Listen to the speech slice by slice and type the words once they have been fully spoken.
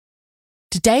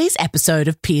Today's episode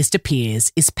of Peers to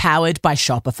Peers is powered by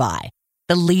Shopify,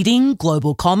 the leading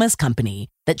global commerce company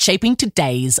that's shaping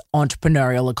today's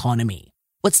entrepreneurial economy.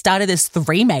 What started as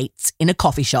three mates in a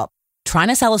coffee shop trying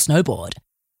to sell a snowboard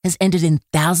has ended in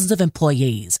thousands of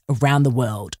employees around the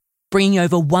world, bringing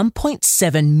over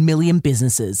 1.7 million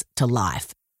businesses to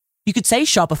life. You could say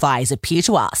Shopify is a peer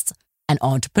to us and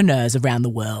entrepreneurs around the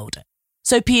world.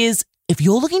 So peers, if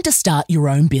you're looking to start your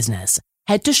own business,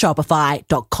 head to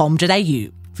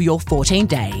shopify.com.au for your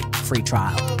 14-day free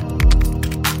trial.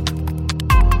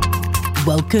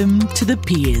 Welcome to the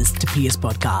Peers to Peers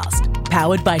podcast,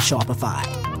 powered by Shopify.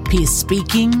 Peers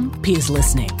speaking, peers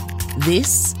listening.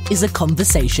 This is a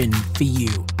conversation for you.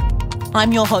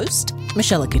 I'm your host,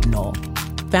 Michelle Kidnor,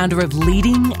 founder of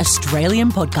leading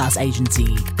Australian podcast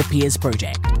agency, The Peers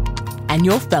Project, and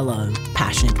your fellow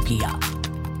passionate peer.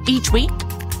 Each week,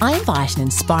 I invite an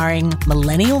inspiring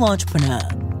millennial entrepreneur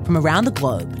from around the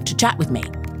globe to chat with me.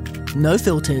 No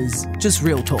filters, just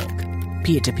real talk,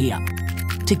 peer to peer.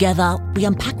 Together, we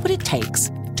unpack what it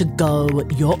takes to go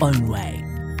your own way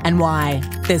and why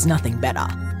there's nothing better.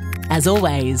 As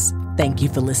always, thank you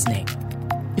for listening.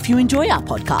 If you enjoy our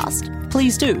podcast,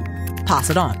 please do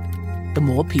pass it on. The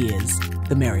more peers,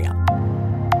 the merrier.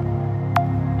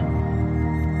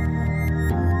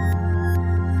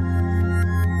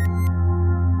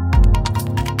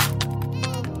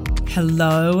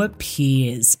 Hello,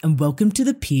 peers, and welcome to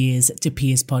the Peers to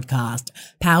Peers podcast,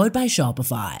 powered by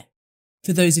Shopify.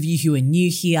 For those of you who are new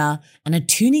here and are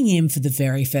tuning in for the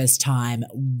very first time,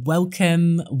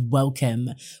 welcome, welcome.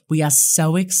 We are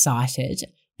so excited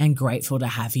and grateful to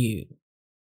have you.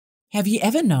 Have you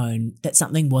ever known that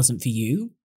something wasn't for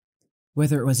you?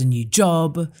 Whether it was a new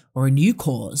job or a new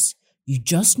cause, you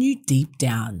just knew deep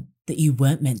down that you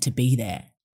weren't meant to be there.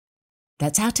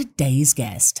 That's how today's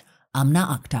guest,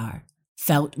 Amna Akhtar,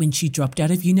 felt when she dropped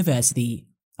out of university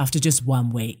after just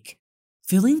 1 week,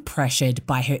 feeling pressured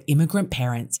by her immigrant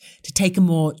parents to take a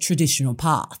more traditional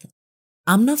path.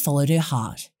 Amna followed her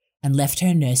heart and left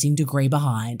her nursing degree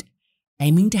behind,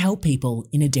 aiming to help people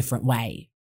in a different way.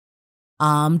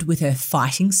 Armed with her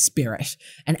fighting spirit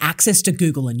and access to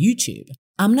Google and YouTube,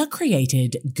 Amna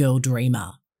created Girl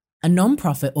Dreamer, a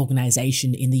non-profit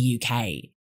organisation in the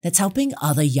UK that's helping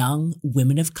other young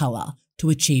women of colour to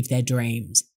achieve their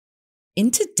dreams. In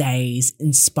today's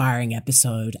inspiring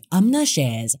episode, Amna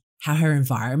shares how her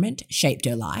environment shaped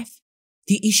her life,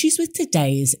 the issues with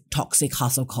today's toxic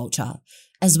hustle culture,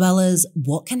 as well as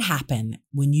what can happen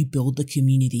when you build the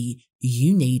community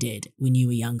you needed when you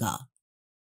were younger.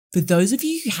 For those of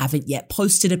you who haven't yet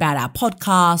posted about our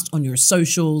podcast on your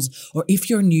socials, or if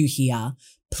you're new here,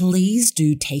 please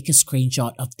do take a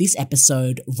screenshot of this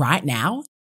episode right now,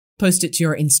 post it to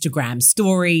your Instagram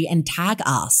story, and tag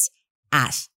us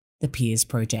at The Peers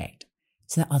Project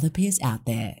so that other peers out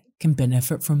there can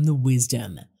benefit from the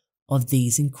wisdom of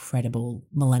these incredible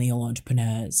millennial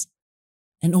entrepreneurs,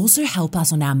 and also help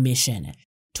us on our mission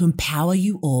to empower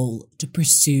you all to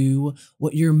pursue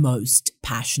what you're most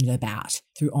passionate about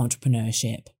through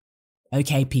entrepreneurship.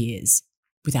 Okay, peers,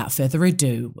 without further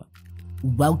ado,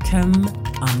 welcome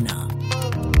Amna.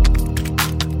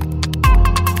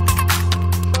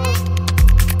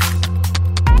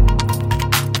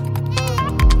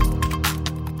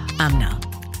 Amna,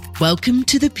 welcome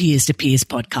to the Peers to Peers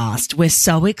podcast. We're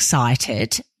so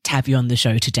excited to have you on the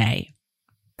show today.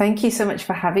 Thank you so much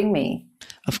for having me.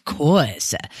 Of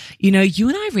course. You know, you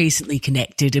and I recently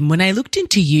connected, and when I looked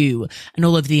into you and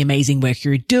all of the amazing work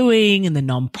you're doing in the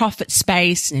nonprofit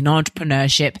space and in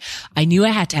entrepreneurship, I knew I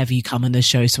had to have you come on the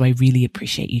show. So I really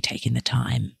appreciate you taking the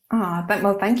time.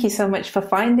 Well, thank you so much for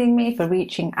finding me, for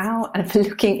reaching out and for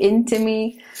looking into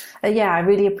me. I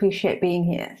really appreciate being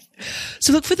here.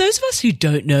 So look, for those of us who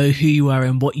don't know who you are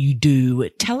and what you do,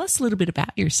 tell us a little bit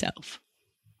about yourself.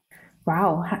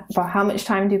 Wow. Well, how much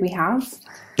time do we have?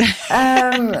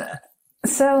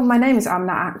 So my name is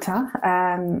Amna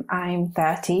Akhtar. I'm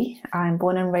 30. I'm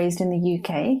born and raised in the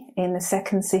UK in the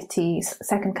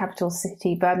second capital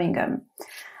city, Birmingham.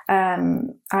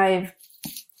 I've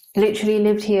literally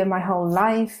lived here my whole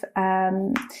life.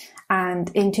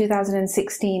 And in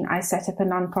 2016, I set up a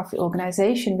non-profit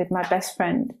organization with my best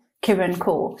friend, Kiran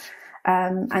Kaur.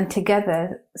 And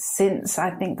together, since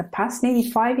I think the past nearly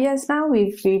 5 years now,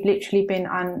 we've literally been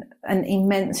on an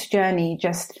immense journey,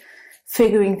 just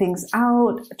figuring things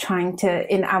out, trying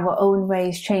to, in our own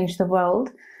ways, change the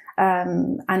world,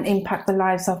 and impact the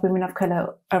lives of women of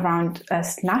colour around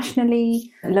us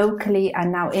nationally, locally,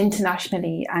 and now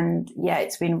internationally. And yeah,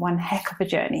 it's been one heck of a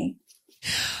journey.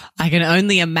 I can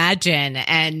only imagine.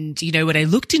 And, you know, when I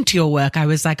looked into your work, I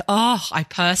was like, oh, I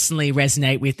personally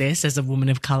resonate with this as a woman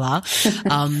of color.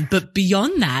 But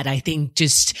beyond that, I think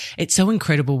just it's so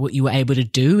incredible what you were able to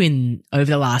do over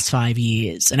the last 5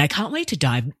 years. And I can't wait to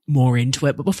dive more into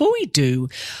it. But before we do,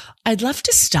 I'd love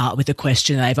to start with a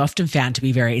question that I've often found to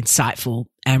be very insightful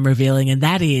and revealing. And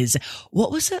that is,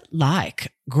 what was it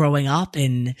like growing up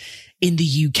in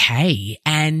the UK?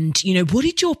 And, you know, what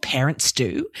did your parents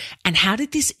do? And how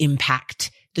did this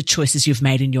impact the choices you've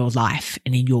made in your life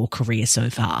and in your career so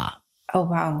far? Oh,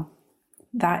 wow.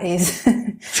 That is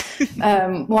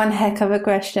one heck of a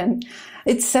question.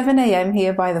 It's 7 a.m.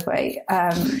 here, by the way.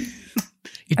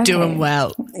 You're doing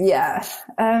well. Yeah.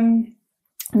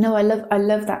 No, I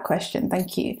love that question.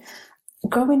 Thank you.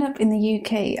 Growing up in the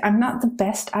UK, I'm not the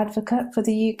best advocate for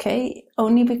the UK,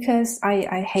 only because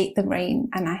I hate the rain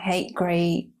and I hate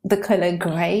the colour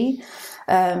grey.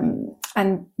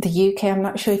 And the UK, I'm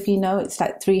not sure if you know, it's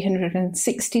like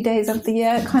 360 days of the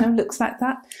year. It kind of looks like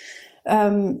that.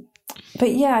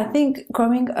 But yeah, I think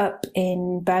growing up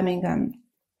in Birmingham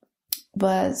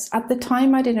was, at the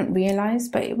time I didn't realise,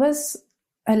 but it was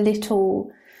a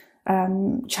little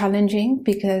challenging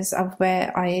because of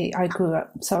where I grew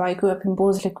up. So I grew up in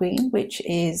Borsley Green, which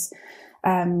is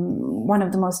one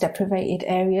of the most deprivated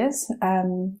areas.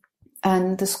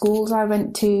 And the schools I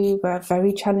went to were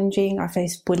very challenging. I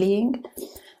faced bullying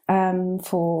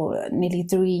for nearly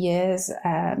 3 years.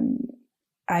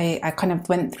 I kind of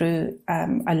went through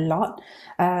a lot,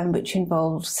 which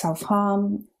involved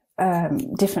self-harm,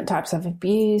 different types of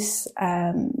abuse.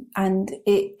 And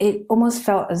it almost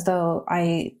felt as though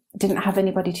I didn't have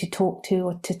anybody to talk to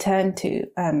or to turn to.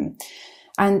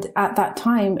 And at that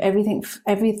time, everything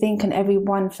and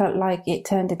everyone felt like it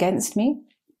turned against me.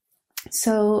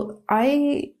 So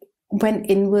I went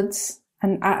inwards,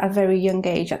 and at a very young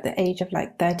age, at the age of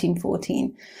like 13,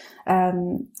 14.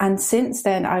 And since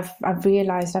then I've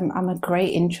realized I'm a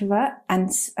great introvert, and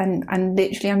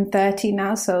literally I'm 30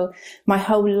 now. So my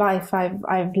whole life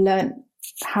I've learned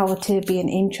how to be an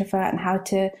introvert and how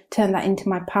to turn that into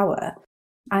my power.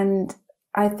 And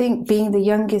I think being the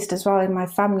youngest as well in my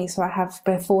family, so I have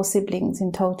 4 siblings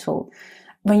in total.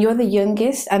 When you're the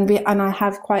youngest, and I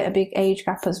have quite a big age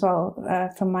gap as well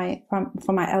from my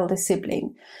eldest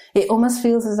sibling, it almost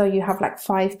feels as though you have like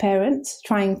 5 parents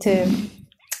trying to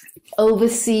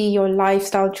oversee your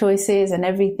lifestyle choices and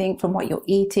everything from what you're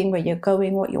eating, where you're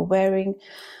going, what you're wearing.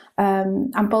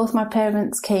 And both my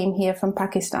parents came here from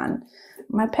Pakistan.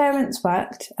 My parents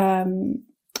worked.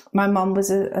 My mom was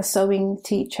a sewing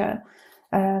teacher,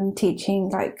 teaching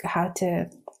like how to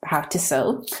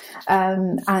sew.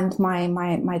 And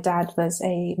my dad was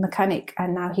a mechanic,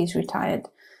 and now he's retired.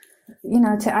 You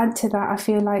know, to add to that, I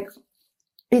feel like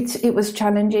it was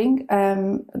challenging,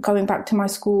 going back to my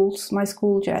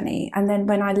school journey. And then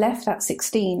when I left at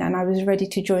 16 and I was ready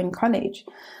to join college,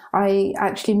 I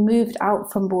actually moved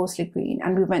out from Borsley Green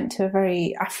and we went to a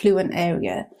very affluent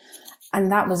area.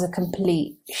 And that was a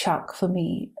complete shock for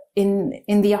me in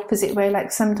the opposite way.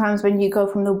 Like sometimes when you go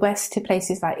from the West to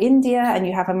places like India and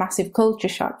you have a massive culture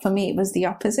shock, for me, it was the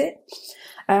opposite.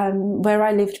 Where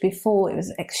I lived before, it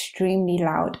was extremely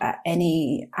loud at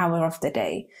any hour of the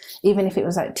day. Even if it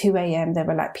was like 2 a.m., there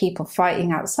were like people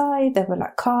fighting outside. There were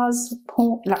like cars,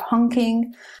 like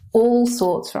honking, all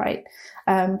sorts, right?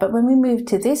 But when we moved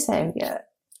to this area,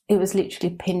 it was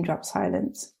literally pin drop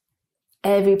silence.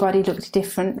 Everybody looked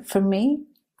different from me,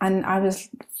 and I was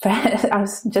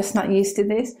just not used to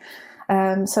this.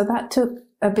 So that took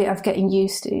a bit of getting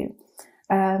used to.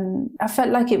 I felt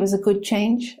like it was a good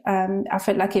change. I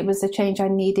felt like it was the change I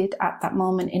needed at that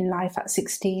moment in life at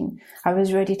 16. I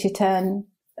was ready to turn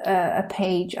a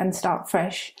page and start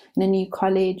fresh in a new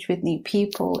college with new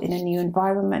people in a new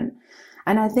environment.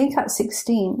 And I think at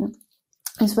 16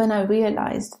 is when I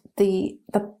realized the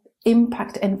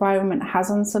impact environment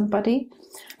has on somebody.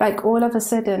 Like all of a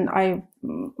sudden I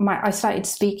started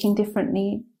speaking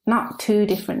differently, not too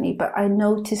differently, but I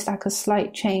noticed like a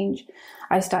slight change.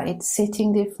 I started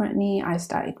sitting differently. I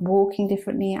started walking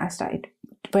differently. I started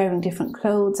wearing different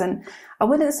clothes. And I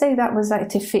wouldn't say that was like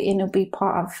to fit in or be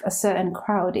part of a certain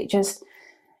crowd. It just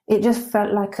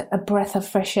felt like a breath of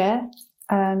fresh air.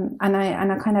 And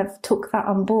I kind of took that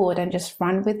on board and just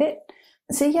ran with it.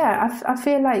 So yeah, I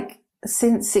feel like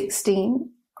since 16,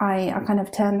 I kind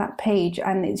of turned that page,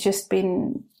 and it's just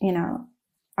been, you know,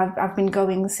 I've been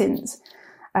going since.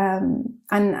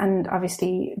 And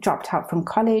obviously dropped out from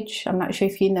college. I'm not sure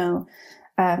if you know,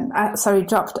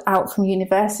 dropped out from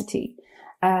university.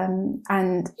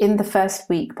 And in the first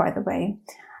week, by the way,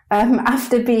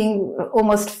 after being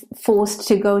almost forced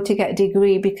to go to get a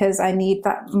degree because I need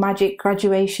that magic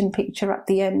graduation picture at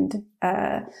the end,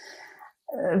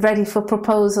 ready for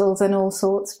proposals and all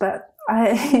sorts. But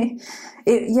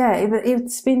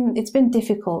it's been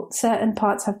difficult. Certain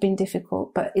parts have been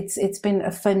difficult, but it's been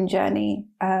a fun journey.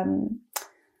 And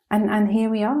here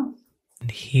we are.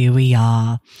 And here we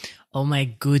are. Oh my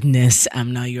goodness,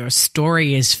 Amna, your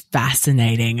story is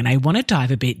fascinating, and I want to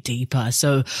dive a bit deeper.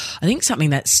 So I think something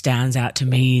that stands out to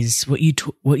me is what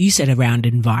you said around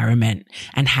environment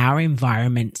and how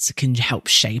environments can help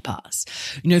shape us.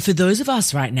 You know, for those of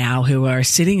us right now who are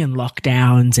sitting in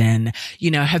lockdowns and, you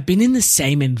know, have been in the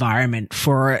same environment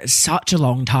for such a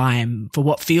long time, for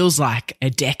what feels like a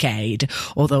decade,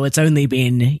 although it's only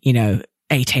been,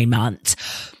 18 months,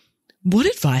 what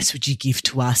advice would you give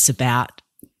to us about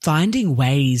finding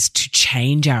ways to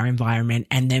change our environment?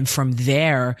 And then from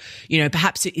there,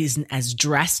 perhaps it isn't as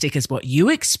drastic as what you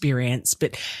experience,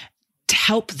 but to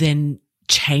help then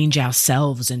change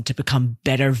ourselves and to become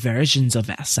better versions of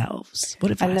ourselves.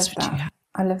 What advice would you have?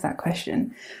 I love that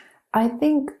question. I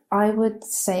think I would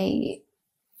say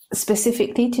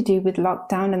specifically to do with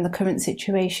lockdown and the current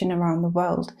situation around the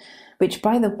world, which,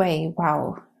 by the way,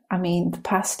 wow, I mean, the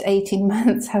past 18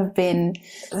 months have been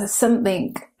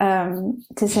something, to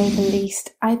say the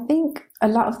least. I think a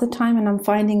lot of the time, and I'm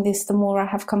finding this the more I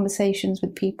have conversations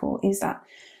with people, is that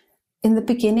in the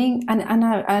beginning, and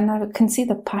I can see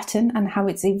the pattern and how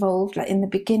it's evolved. Like in the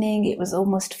beginning, it was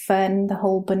almost fun, the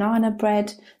whole banana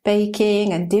bread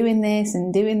baking and doing this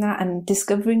and doing that and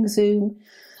discovering Zoom,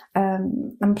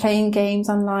 and playing games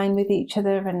online with each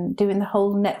other and doing the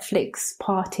whole Netflix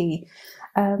party.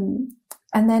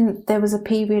 And then there was a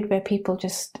period where people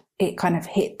it kind of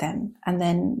hit them. And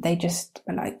then they just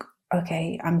were like,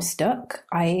 okay, I'm stuck.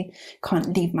 I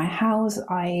can't leave my house.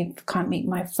 I can't meet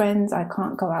my friends. I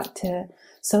can't go out to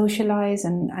socialize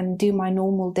and do my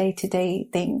normal day-to-day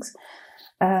things.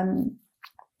 And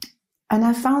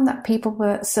I found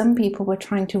that some people were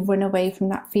trying to run away from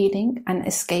that feeling and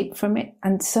escape from it.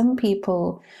 And some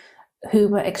people who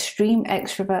were extreme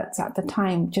extroverts at the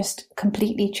time just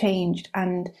completely changed,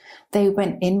 and they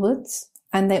went inwards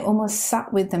and they almost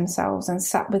sat with themselves and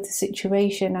sat with the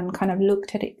situation and kind of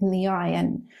looked at it in the eye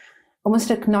and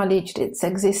almost acknowledged its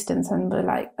existence and were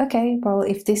like, okay, well,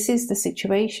 if this is the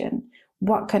situation,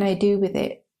 what can I do with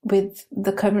it, with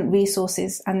the current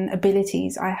resources and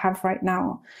abilities I have right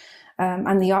now,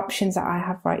 and the options that I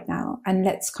have right now, and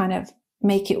let's kind of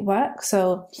make it work.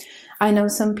 So I know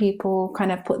some people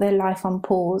kind of put their life on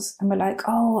pause and were like,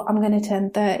 oh, I'm going to turn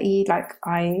 30 like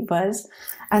I was.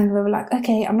 And we were like,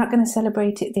 okay, I'm not going to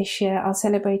celebrate it this year. I'll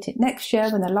celebrate it next year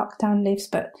when the lockdown lifts.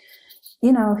 But,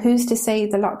 who's to say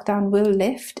the lockdown will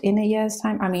lift in a year's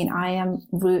time? I mean, I am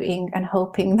rooting and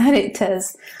hoping that it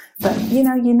does. But, you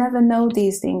never know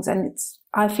these things. And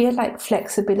I feel like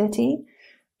flexibility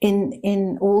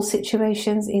in all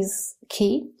situations is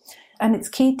key. And it's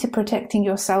key to protecting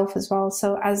yourself as well.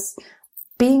 So as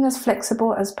being as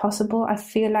flexible as possible, I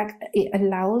feel like it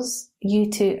allows you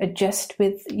to adjust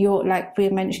with like we're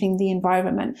mentioning, the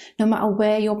environment, no matter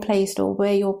where you're placed or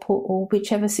where you're put or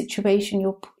whichever situation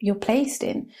you're placed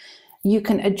in, you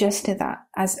can adjust to that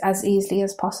as easily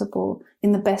as possible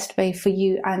in the best way for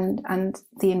you and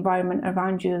the environment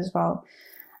around you as well.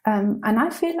 And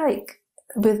I feel like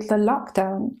with the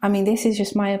lockdown, I mean, this is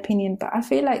just my opinion, but I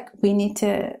feel like we need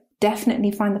to definitely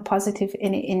find the positive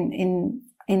in it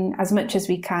in as much as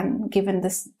we can, given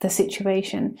the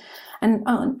situation,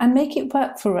 and make it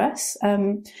work for us.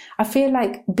 I feel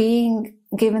like being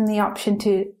given the option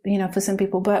to, for some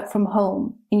people, work from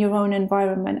home in your own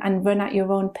environment and run at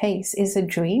your own pace is a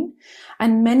dream.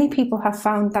 And many people have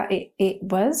found that it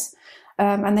was,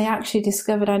 and they actually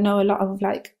discovered, I know a lot of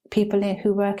like people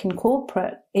who work in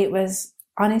corporate, it was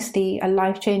honestly a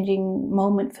life-changing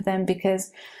moment for them,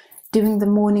 because doing the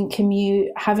morning commute,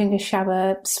 having a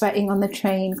shower, sweating on the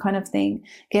train kind of thing,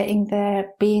 getting there,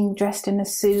 being dressed in a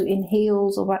suit, in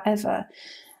heels or whatever,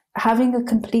 having the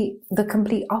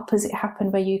complete opposite happen,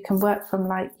 where you can work from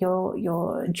like your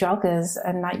joggers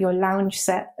and like your lounge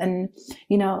set and,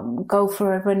 go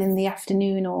for a run in the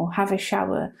afternoon or have a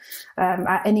shower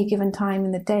at any given time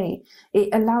in the day. It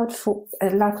allowed for,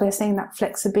 like we were saying, that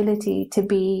flexibility to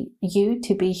be you,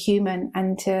 to be human,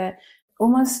 and to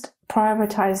almost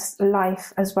prioritize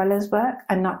life as well as work,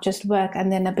 and not just work and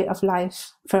then a bit of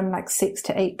life from like 6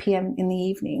 to 8 p.m. in the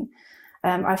evening.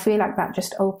 I feel like that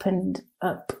just opened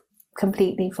up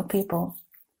completely for people.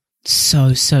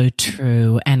 So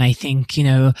true. And I think,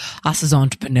 us as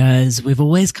entrepreneurs, we've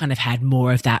always kind of had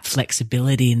more of that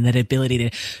flexibility and that ability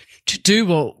to do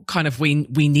what kind of we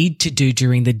need to do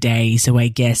during the day. So I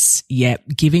guess, yeah,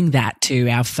 giving that to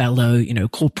our fellow,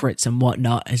 corporates and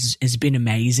whatnot has been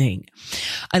amazing.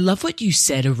 I love what you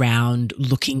said around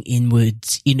looking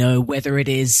inwards, whether it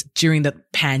is during the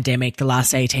pandemic, the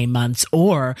last 18 months,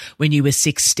 or when you were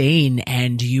 16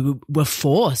 and you were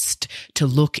forced to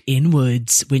look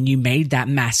inwards when you made that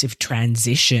massive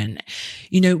transition.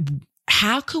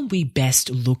 How can we best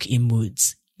look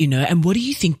inwards? And what do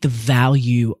you think the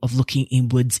value of looking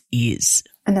inwards is?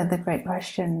 Another great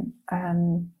question.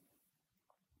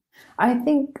 I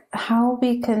think how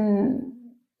we can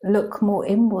look more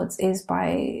inwards is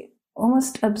by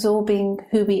almost absorbing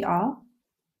who we are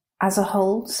as a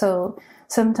whole. So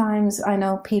sometimes I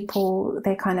know people,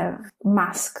 they kind of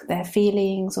mask their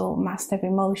feelings or mask their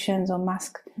emotions or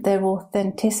mask their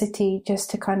authenticity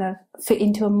just to kind of fit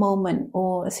into a moment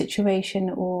or a situation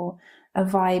or a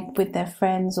vibe with their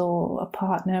friends or a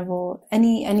partner or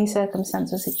any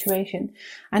circumstance or situation.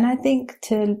 And I think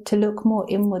to look more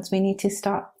inwards, we need to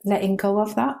start letting go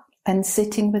of that and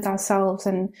sitting with ourselves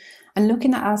and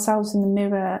looking at ourselves in the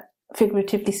mirror,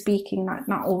 figuratively speaking, like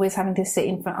not always having to sit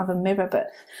in front of a mirror. But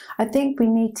I think we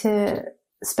need to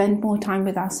spend more time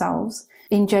with ourselves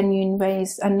in genuine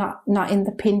ways and not in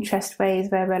the Pinterest ways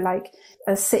where we're like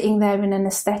sitting there in an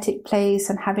aesthetic place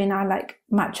and having our like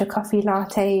matcha coffee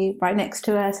latte right next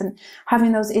to us and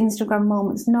having those Instagram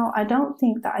moments. No, I don't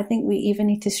think that. I think we even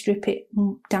need to strip it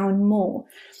down more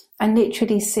and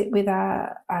literally sit with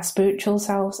our spiritual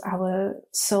selves, our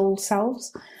soul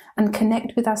selves, and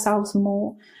connect with ourselves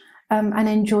more. And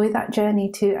enjoy that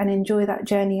journey too, and enjoy that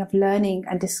journey of learning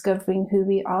and discovering who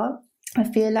we are. I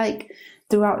feel like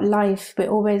throughout life, we're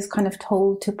always kind of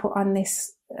told to put on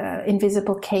this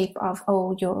invisible cape of,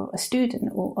 oh, you're a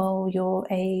student, or oh, you're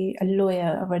a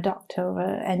lawyer or a doctor or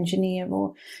an engineer,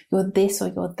 or you're this or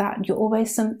you're that. You're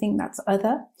always something that's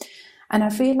other. And I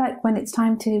feel like when it's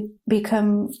time to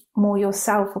become more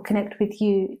yourself or connect with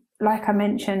you, like I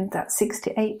mentioned, that 6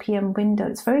 to 8 p.m. window,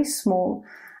 it's very small,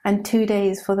 and 2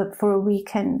 days for a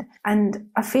weekend. And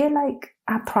I feel like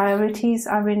our priorities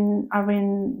are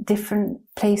in different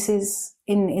places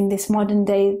in this modern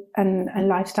day and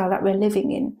lifestyle that we're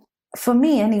living in. For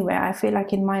me anyway, I feel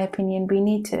like, in my opinion, we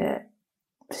need to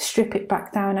strip it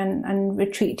back down and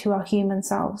retreat to our human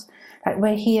selves. Like,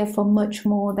 we're here for much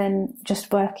more than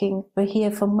just working. We're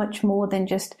here for much more than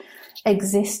just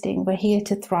existing. We're here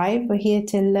to thrive. We're here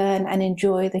to learn and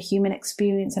enjoy the human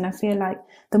experience. And I feel like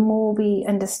the more we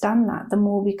understand that, the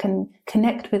more we can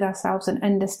connect with ourselves and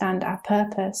understand our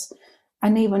purpose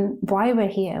and even why we're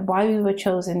here, why we were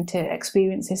chosen to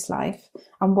experience this life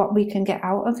and what we can get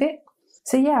out of it.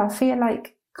 So yeah, I feel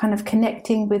like kind of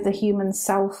connecting with the human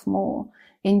self more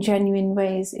in genuine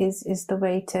ways is the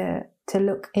way to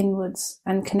look inwards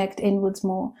and connect inwards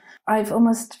more. I've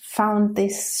almost found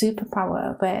this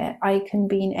superpower where I can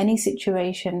be in any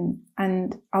situation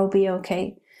and I'll be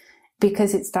okay,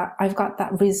 because it's that I've got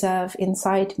that reserve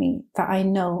inside me that I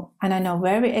know, and I know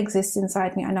where it exists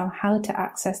inside me. I know how to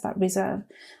access that reserve.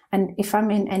 And if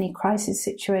I'm in any crisis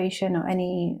situation or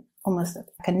any almost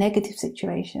like a negative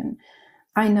situation,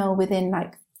 I know within,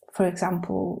 like, for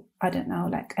example, I don't know,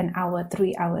 like an hour,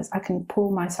 3 hours, I can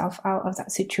pull myself out of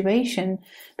that situation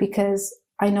because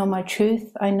I know my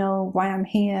truth. I know why I'm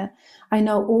here. I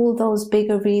know all those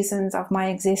bigger reasons of my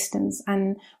existence.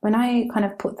 And when I kind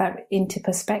of put that into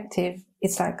perspective,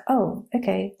 it's like, oh,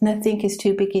 okay, nothing is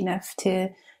too big enough to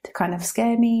kind of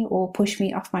scare me or push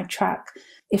me off my track.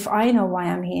 If I know why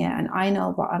I'm here and I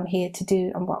know what I'm here to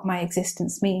do and what my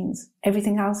existence means,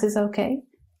 everything else is okay.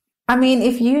 I mean,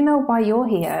 if you know why you're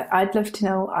here, I'd love to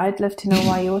know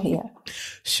why you're here.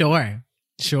 Sure.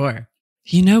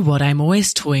 You know what? I'm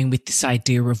always toying with this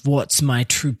idea of what's my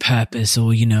true purpose,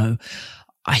 or,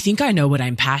 I think I know what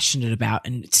I'm passionate about,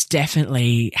 and it's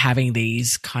definitely having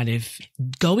these kind of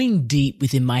going deep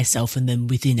within myself and then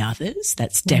within others.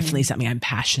 That's definitely something I'm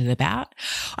passionate about.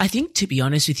 I think, to be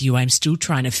honest with you, I'm still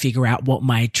trying to figure out what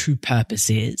my true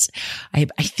purpose is. I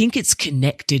think it's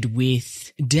connected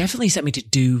with definitely something to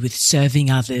do with serving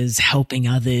others, helping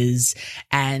others,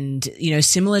 and,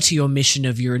 similar to your mission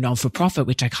of your non-for-profit,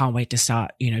 which I can't wait to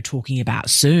start, talking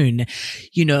about soon,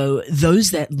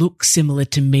 those that look similar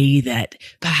to me that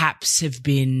perhaps have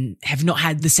not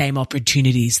had the same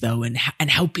opportunities though, and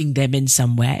helping them in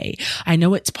some way. I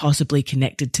know it's possibly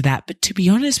connected to that, but to be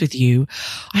honest with you,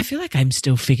 I feel like I'm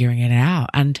still figuring it out.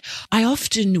 And I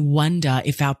often wonder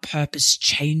if our purpose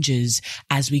changes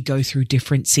as we go through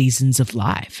different seasons of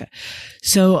life.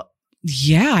 So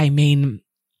yeah, I mean,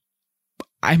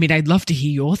 I'd love to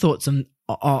hear your thoughts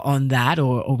on that,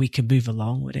 or we can move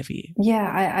along, whatever you.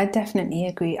 Yeah, I definitely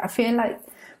agree. I feel like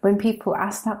when people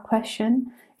ask that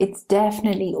question, it's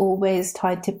definitely always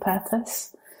tied to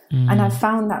purpose. And I've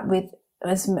found that with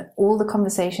all the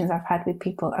conversations I've had with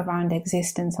people around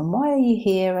existence and why are you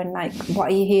here and like, what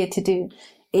are you here to do?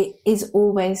 It is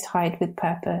always tied with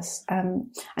purpose. And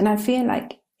I feel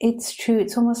like it's true.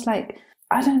 It's almost like,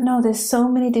 I don't know, there's so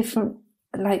many different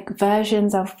like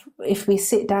versions of, if we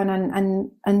sit down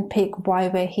and pick why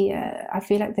we're here, I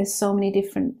feel like there's so many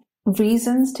different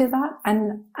reasons to that,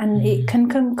 and it can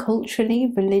come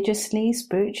culturally, religiously,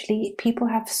 spiritually. People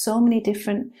have so many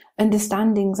different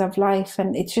understandings of life,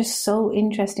 and it's just so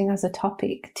interesting as a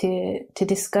topic to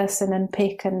discuss and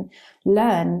unpick and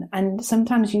learn. And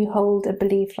sometimes you hold a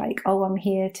belief like, oh, I'm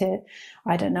here to,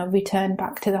 I don't know, return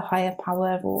back to the higher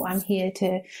power, or I'm here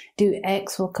to do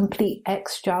X or complete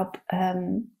X job,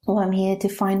 or I'm here to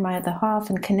find my other half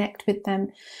and connect with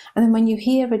them. And then when you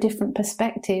hear a different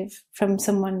perspective from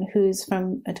someone who's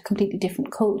from a completely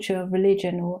different culture or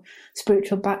religion or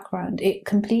spiritual background, it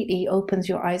completely opens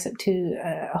your eyes up to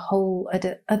a whole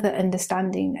other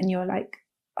understanding. And you're like,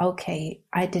 okay,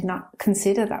 I did not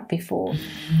consider that before,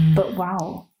 but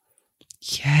wow.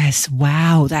 Yes.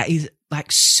 Wow. That is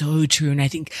like so true. And I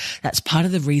think that's part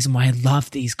of the reason why I love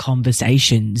these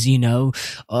conversations. You know,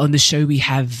 on the show, we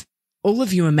have all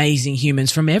of you amazing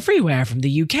humans from everywhere, from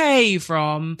the UK,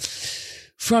 from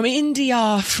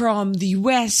India, from the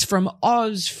US, from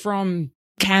Oz, from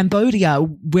Cambodia,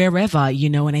 wherever, you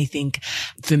know. And I think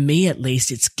for me, at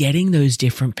least, it's getting those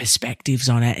different perspectives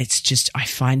on it. It's just, I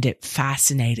find it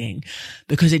fascinating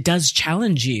because it does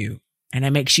challenge you and it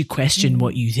makes you question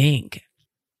what you think.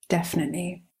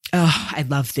 Definitely. Oh, I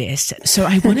love this. So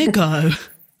I want to go,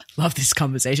 love this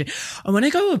conversation. I want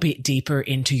to go a bit deeper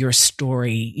into your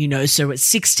story. You know, so at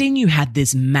 16, you had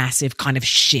this massive kind of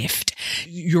shift.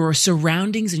 Your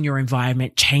surroundings and your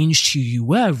environment changed who you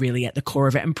were really at the core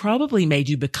of it, and probably made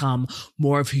you become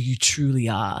more of who you truly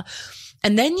are.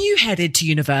 And then you headed to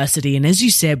university. And as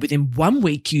you said, within 1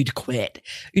 week, you'd quit.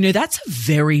 You know, that's a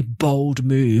very bold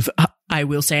move, I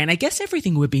will say. And I guess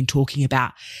everything we've been talking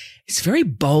about is very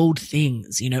bold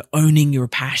things, you know, owning your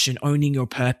passion, owning your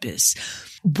purpose.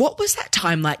 What was that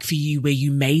time like for you where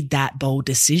you made that bold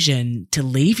decision to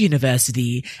leave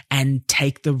university and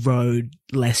take the road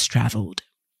less traveled?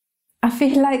 I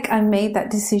feel like I made that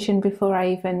decision before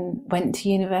I even went to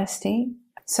university.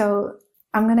 So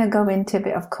I'm going to go into a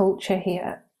bit of culture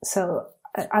here. So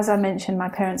as I mentioned, my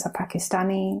parents are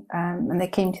Pakistani, and they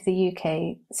came to the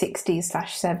UK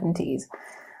 60s/70s.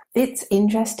 It's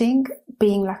interesting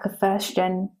being like a first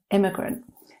gen immigrant.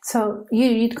 So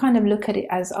you'd kind of look at it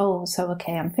as, oh, so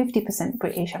okay, I'm 50%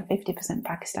 British, I'm 50%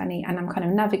 Pakistani, and I'm kind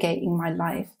of navigating my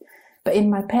life. But in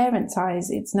my parents'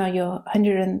 eyes, it's no, you're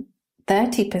 130%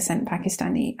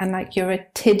 Pakistani, and like you're a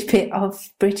tidbit of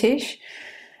British.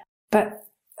 But,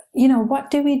 you know,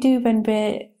 what do we do when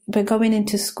we're going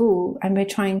into school and we're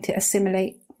trying to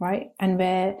assimilate, right? And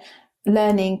we're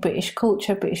learning British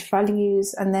culture, British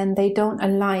values, and then they don't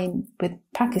align with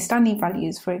Pakistani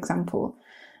values, for example.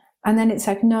 And then it's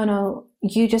like, no,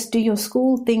 you just do your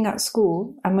school thing at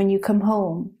school. And when you come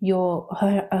home, you're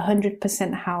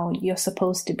 100% how you're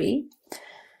supposed to be.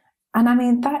 And I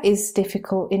mean, that is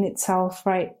difficult in itself,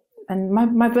 right? And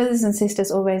my brothers and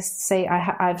sisters always say I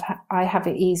have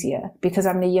it easier because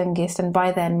I'm the youngest. And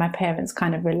by then my parents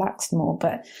kind of relaxed more.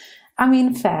 But I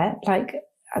mean, fair, like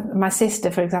my sister,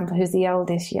 for example, who's the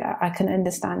eldest, yeah, I can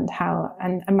understand how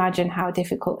and imagine how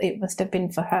difficult it must have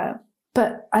been for her.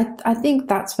 But I think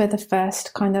that's where the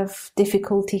first kind of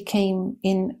difficulty came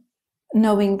in,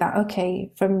 knowing that,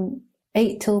 okay, from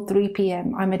 8 till 3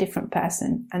 p.m, I'm a different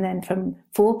person. And then from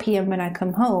 4 p.m. when I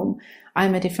come home,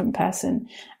 I'm a different person.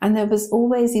 And there was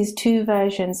always these two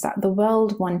versions that the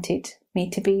world wanted me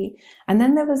to be. And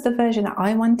then there was the version that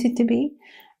I wanted to be.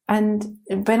 And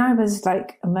when I was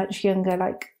like much younger,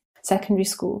 like secondary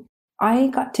school, I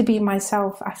got to be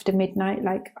myself after midnight.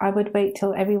 Like I would wait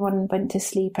till everyone went to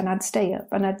sleep and I'd stay up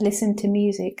and I'd listen to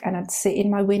music and I'd sit in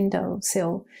my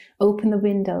windowsill, open the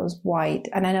windows wide.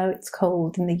 And I know it's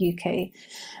cold in the UK,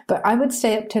 but I would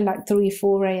stay up till like 3,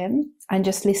 4 a.m. and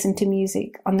just listen to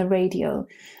music on the radio.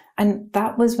 And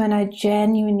that was when I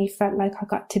genuinely felt like I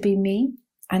got to be me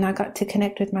and I got to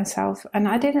connect with myself. And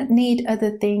I didn't need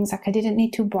other things. Like I didn't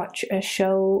need to watch a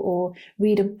show or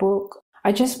read a book.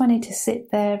 I just wanted to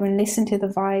sit there and listen to the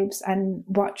vibes and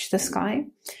watch the sky.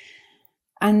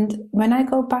 And when I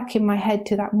go back in my head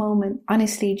to that moment,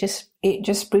 honestly, it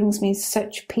just brings me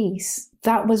such peace.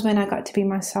 That was when I got to be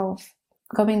myself.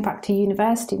 Going back to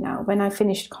university now, when I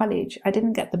finished college, I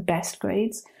didn't get the best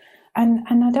grades. And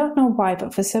I don't know why,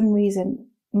 but for some reason,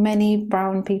 many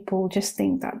brown people just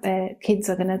think that their kids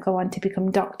are going to go on to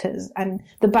become doctors and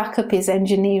the backup is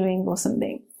engineering or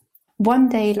something. One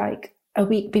day, like a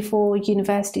week before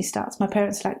university starts, my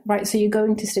parents are like, right, so you're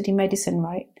going to study medicine,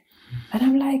 right? And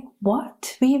I'm like,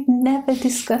 what? We've never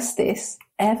discussed this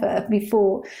ever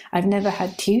before. I've never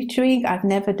had tutoring. I've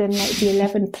never done like the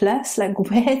 11 plus. Like,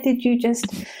 where did you just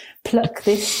pluck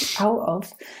this out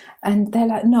of? And they're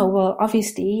like, no, well,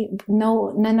 obviously,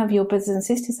 none of your brothers and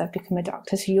sisters have become a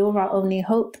doctor, so you're our only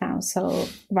hope now. So,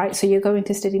 right, so you're going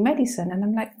to study medicine. And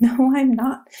I'm like, no, I'm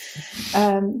not.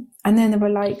 And then they were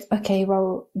like, okay,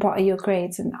 well, what are your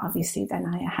grades? And obviously then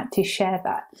I had to share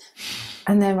that.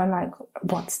 And they were like,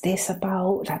 what's this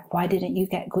about? Like, why didn't you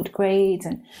get good grades?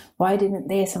 And why didn't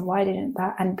this and why didn't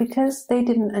that? And because they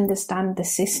didn't understand the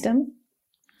system,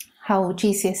 how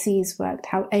GCSEs worked,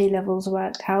 how A-levels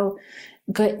worked, how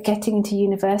getting into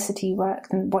university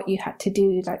worked and what you had to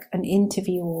do, like an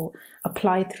interview or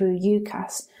apply through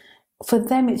UCAS. For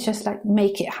them, it's just like,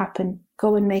 make it happen.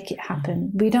 Go and make it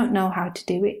happen. We don't know how to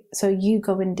do it, so you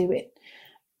go and do it.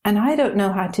 And I don't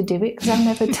know how to do it because I've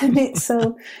never done it.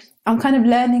 So I'm kind of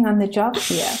learning on the job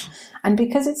here. And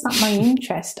because it's not my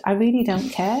interest, I really don't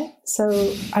care.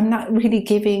 So I'm not really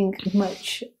giving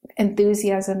much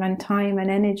enthusiasm and time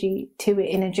and energy to it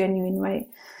in a genuine way.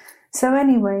 So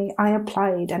anyway, I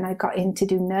applied and I got in to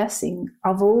do nursing,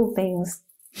 of all things,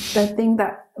 the thing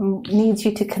that needs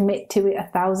you to commit to it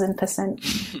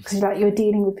 1,000%, because like you're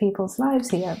dealing with people's lives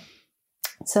here.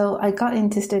 So I got in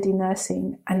to study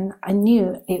nursing and I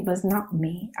knew it was not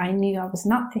me. I knew I was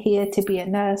not here to be a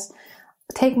nurse.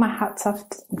 Take my hat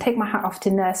off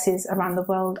to nurses around the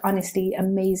world. Honestly,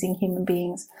 amazing human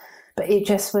beings. But it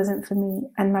just wasn't for me.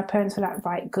 And my parents were like,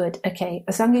 right, good, okay,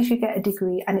 as long as you get a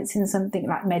degree and it's in something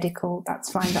like medical,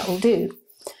 that's fine, that will do.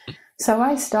 So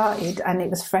I started and it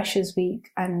was Freshers Week.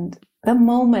 And the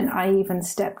moment I even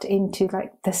stepped into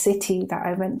like the city that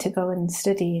I went to go and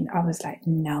study in, I was like,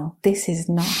 no, this is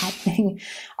not happening.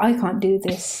 I can't do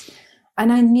this.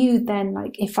 And I knew then,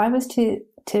 like, if I was to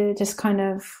just kind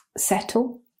of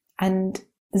settle and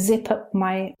zip up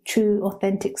my true,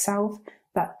 authentic self,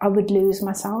 that I would lose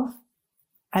myself.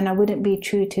 And I wouldn't be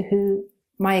true to who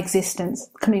my existence,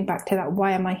 coming back to that,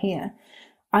 why am I here?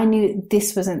 I knew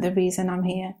this wasn't the reason I'm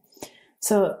here.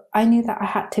 So I knew that I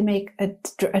had to make a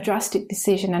drastic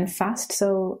decision and fast.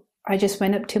 So I just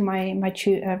went up to my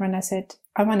tutor and I said,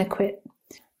 I want to quit.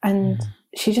 And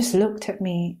she just looked at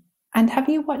me. And have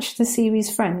you watched the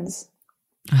series Friends?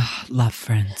 Oh, love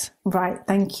Friends. Right,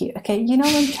 thank you. Okay, you know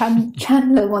when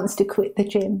Chandler wants to quit the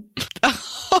gym?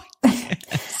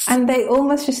 And they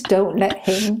almost just don't let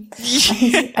him.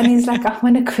 And he's like, I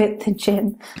want to quit the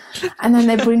gym. And then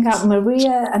they bring out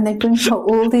Maria and they bring out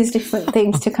all these different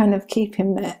things to kind of keep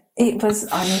him there. It was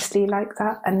honestly like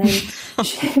that. And then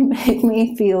she made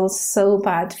me feel so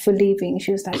bad for leaving.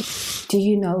 She was like, do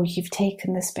you know you've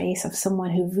taken the space of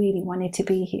someone who really wanted to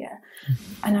be here?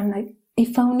 And I'm like,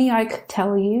 if only I could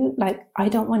tell you, like, I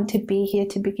don't want to be here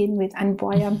to begin with and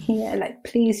why I'm here. Like,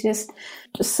 please just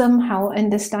somehow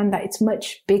understand that it's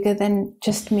much bigger than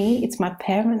just me. It's my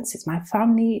parents, it's my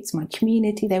family, it's my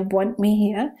community. They want me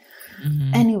here.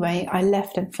 Mm-hmm. Anyway, I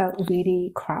left and felt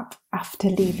really crap after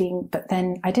leaving. But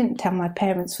then I didn't tell my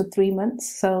parents for 3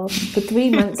 months. So for 3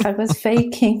 months, I was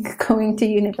faking going to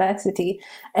university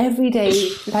every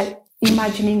day, like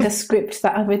imagining a script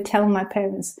that I would tell my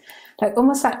parents. Like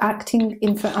almost like acting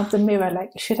in front of the mirror,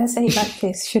 like, should I say it like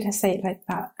this? Should I say it like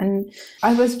that? And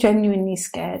I was genuinely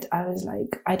scared. I was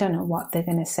like, I don't know what they're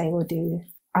going to say or do.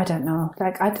 I don't know.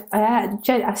 Like,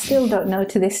 I still don't know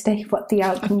to this day what the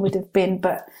outcome would have been.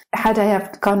 But had I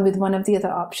have gone with one of the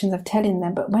other options of telling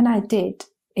them, but when I did,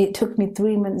 it took me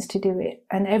 3 months to do it.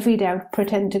 And every day I would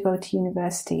pretend to go to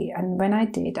university. And when I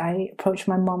did, I approached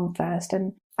my mom first.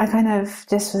 And I kind of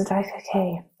just was like,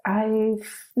 okay, I've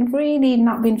really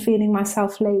not been feeling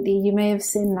myself lately. You may have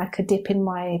seen like a dip in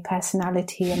my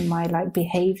personality and my like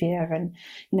behavior, and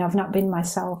you know, I've not been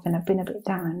myself and I've been a bit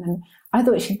down. And I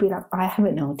thought she'd be like, I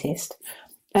haven't noticed.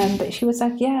 But she was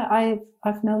like, yeah,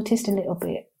 I've noticed a little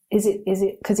bit. Is it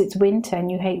because it's winter and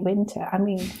you hate winter? I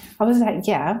mean, I was like,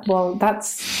 yeah, well,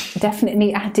 that's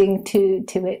definitely adding to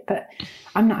it, but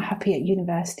I'm not happy at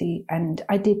university. And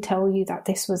I did tell you that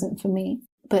this wasn't for me.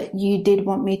 But you did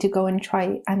want me to go and try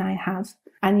it, and I have.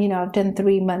 And, you know, I've done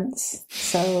 3 months,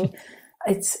 so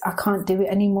I can't do it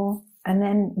anymore. And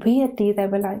then weirdly, they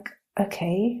were like,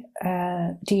 okay,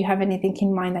 do you have anything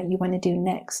in mind that you want to do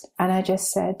next? And I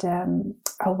just said,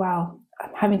 oh, wow,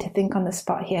 I'm having to think on the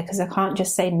spot here because I can't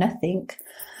just say nothing.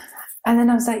 And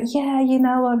then I was like, yeah,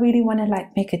 I really want to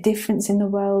like make a difference in the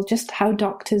world, just how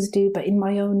doctors do, but in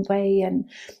my own way. And,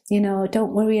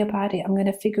 don't worry about it. I'm going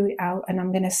to figure it out and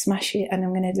I'm going to smash it and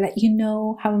I'm going to let you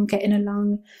know how I'm getting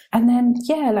along. And then,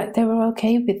 yeah, like they were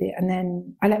okay with it. And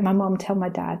then I let my mom tell my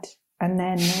dad. And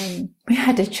then we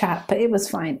had a chat, but it was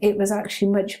fine. It was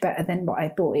actually much better than what I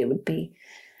thought it would be.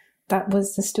 That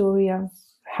was the story of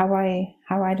how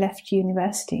I left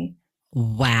university.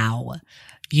 Wow.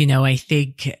 I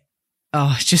think,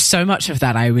 just so much of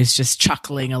that. I was just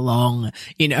chuckling along,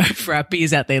 for our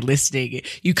peers out there listening.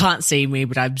 You can't see me,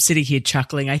 but I'm sitting here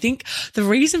chuckling. I think the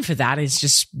reason for that is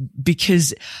just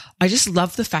because I just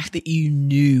love the fact that you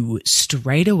knew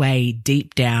straight away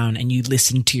deep down and you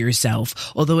listened to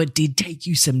yourself, although it did take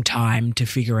you some time to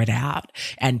figure it out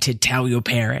and to tell your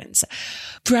parents.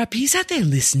 For our peers out there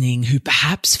listening who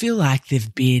perhaps feel like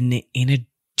they've been in a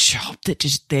job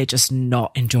that they're just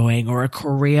not enjoying, or a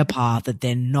career path that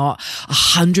they're not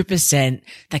 100%,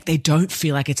 like they don't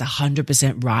feel like it's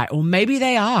 100% right, or maybe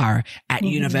they are at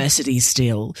university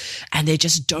still and they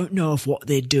just don't know if what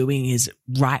they're doing is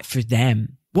right for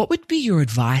them. What would be your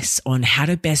advice on how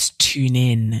to best tune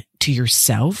in to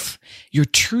yourself, your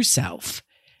true self,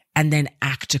 and then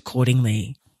act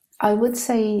accordingly? I would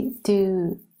say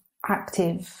do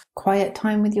active, quiet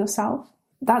time with yourself.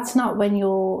 That's not when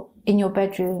you're in your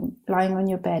bedroom, lying on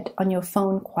your bed, on your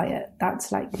phone quiet.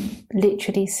 That's like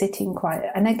literally sitting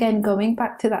quiet. And again, going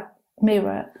back to that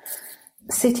mirror,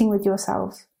 sitting with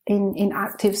yourself in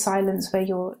active silence where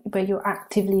you're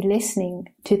actively listening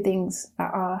to things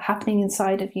that are happening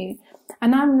inside of you.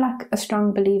 And I'm like a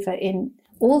strong believer in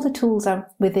all the tools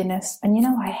are within us. And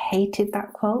I hated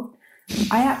that quote.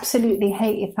 I absolutely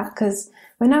hated that because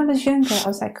when I was younger, I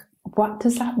was like, what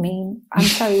does that mean? I'm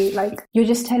sorry, like you're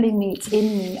just telling me it's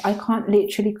in me. I can't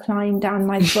literally climb down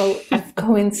my boat and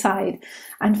go inside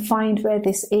and find where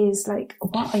this is. Like,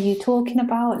 what are you talking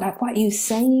about? Like, what are you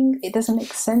saying? It doesn't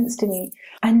make sense to me.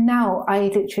 And now I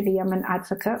literally am an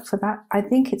advocate for that. I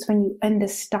think it's when you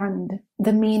understand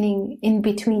the meaning in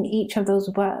between each of those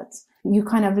words. You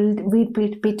kind of read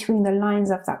between the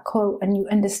lines of that quote and you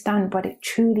understand what it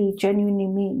truly, genuinely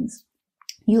means.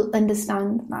 You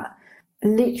understand that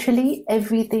literally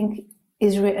everything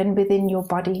is written within your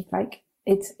body. Like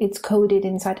it's coded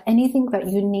inside. Anything that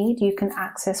you need, you can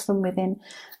access from within.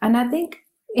 And I think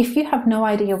if you have no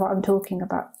idea what I'm talking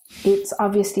about, it's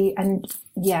obviously, and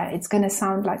yeah, it's going to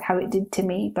sound like how it did to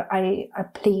me, but I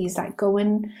please like go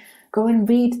and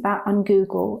read that on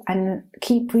Google and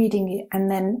keep reading it,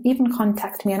 and then even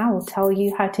contact me and I will tell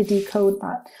you how to decode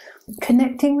that.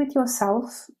 Connecting with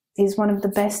yourself is one of the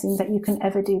best things that you can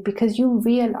ever do, because you'll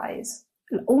realize,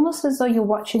 almost as though you're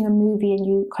watching a movie and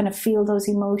you kind of feel those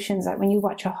emotions, like when you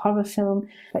watch a horror film,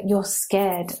 like you're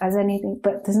scared as anything,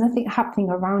 but there's nothing happening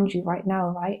around you right now,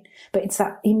 right? But it's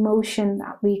that emotion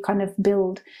that we kind of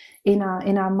build in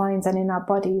our minds and in our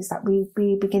bodies that we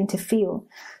begin to feel.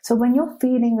 So when you're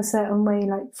feeling a certain way,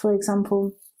 like for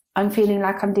example, I'm feeling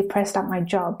like I'm depressed at my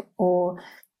job, or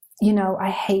I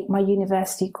hate my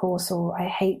university course, or I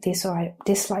hate this, or I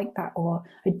dislike that, or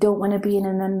I don't want to be in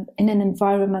an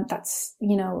environment that's,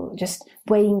 just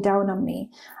weighing down on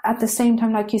me. At the same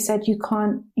time, like you said, you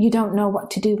don't know what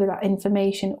to do with that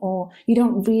information, or you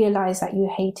don't realize that you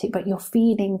hate it, but you're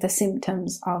feeling the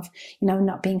symptoms of,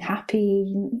 not being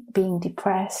happy, being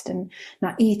depressed, and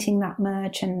not eating that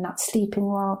much and not sleeping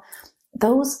well.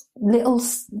 Those little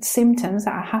symptoms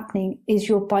that are happening is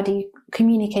your body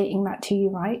communicating that to you,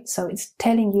 right? So it's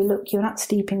telling you, look, you're not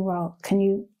sleeping well. Can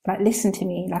you listen to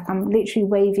me? Like I'm literally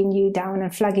waving you down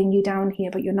and flagging you down here,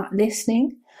 but you're not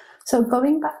listening. So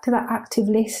going back to that active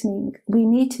listening, we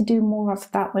need to do more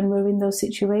of that when we're in those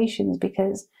situations,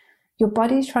 because your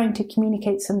body is trying to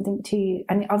communicate something to you,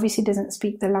 and it obviously doesn't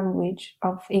speak the language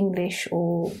of English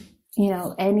or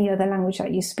any other language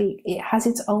that you speak. It has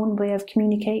its own way of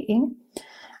communicating.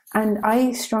 And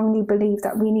I strongly believe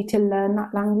that we need to learn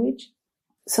that language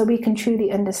so we can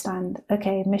truly understand,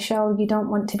 okay, Michelle, you don't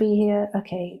want to be here.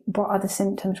 Okay, what are the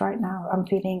symptoms right now? I'm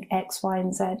feeling X, Y,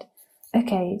 and Z.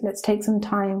 Okay, let's take some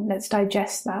time. Let's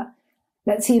digest that.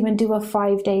 Let's even do a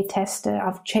 5-day tester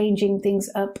of changing things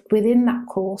up within that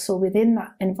course or within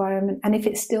that environment. And if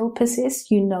it still persists,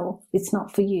 it's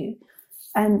not for you.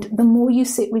 And the more you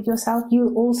sit with yourself,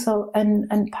 you also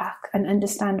unpack and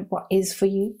understand what is for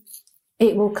you.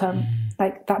 It will come.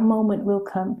 Like that moment will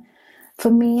come. For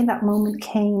me, that moment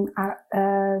came at,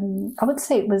 I would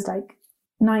say it was like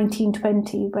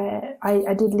 1920, where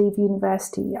I did leave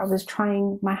university. I was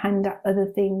trying my hand at other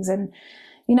things and,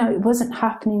 it wasn't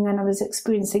happening, and I was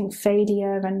experiencing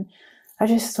failure, and I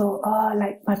just thought,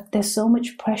 there's so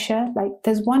much pressure. Like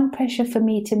there's one pressure for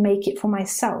me to make it for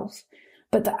myself,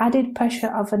 But the added pressure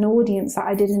of an audience that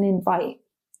I didn't invite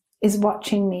is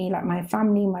watching me, like my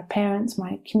family, my parents,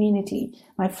 my community,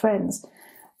 my friends.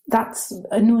 That's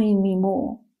annoying me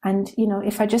more. And, you know,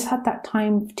 if I just had that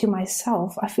time to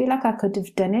myself, I feel like I could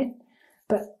have done it.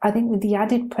 But I think with the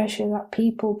added pressure that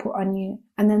people put on you,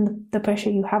 and then the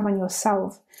pressure you have on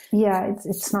yourself, yeah,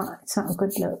 it's not a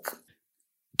good look.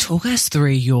 Talk us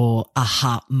through your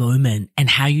aha moment and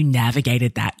how you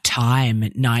navigated that time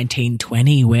at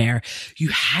 1920 where you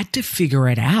had to figure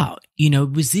it out. You know,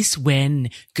 was this when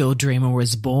Girl Dreamer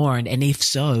was born? And if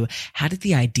so, how did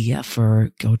the idea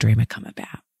for Girl Dreamer come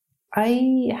about?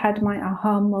 I had my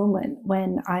aha moment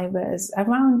when I was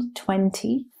around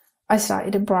 20. I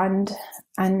started a brand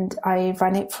and I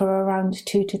ran it for around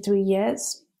 2 to 3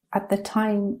 years. At the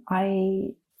time,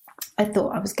 I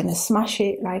thought I was going to smash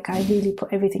it. Like, I really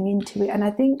put everything into it. And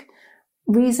I think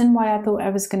reason why I thought I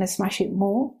was going to smash it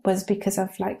more was because of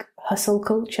like hustle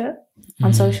culture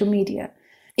on social media.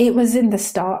 It was in the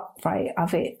start, right,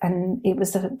 of it. And it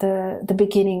was the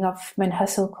beginning of when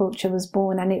hustle culture was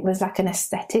born. And it was like an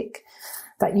aesthetic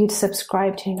that you'd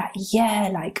subscribe to, like, yeah,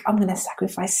 like, I'm going to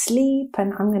sacrifice sleep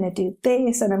and I'm going to do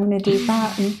this and I'm going to do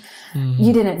that. And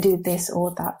you didn't do this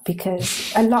or that,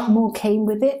 because a lot more came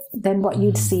with it than what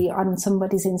you'd see on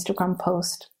somebody's Instagram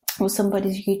post or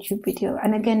somebody's YouTube video.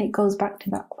 And again, it goes back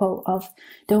to that quote of,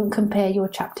 don't compare your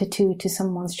chapter 2 to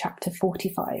someone's chapter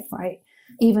 45, right?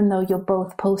 Even though you're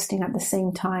both posting at the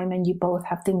same time and you both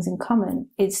have things in common,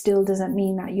 it still doesn't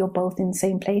mean that you're both in the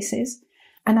same places.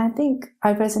 And I think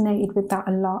I resonated with that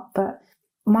a lot. But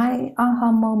my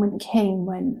aha moment came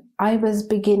when I was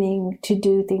beginning to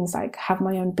do things like have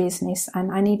my own business,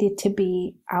 and I needed to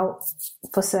be out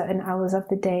for certain hours of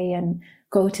the day and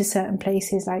go to certain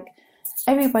places. Like,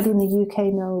 everybody in the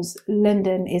UK knows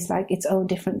London is like its own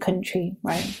different country,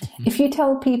 right? If you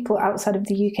tell people outside of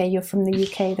the UK you're from the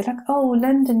UK, they're like, oh,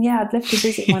 London, yeah, I'd love to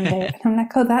visit one day. And I'm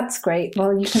like, oh, that's great.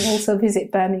 Well, you can also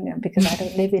visit Birmingham because I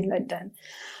don't live in London.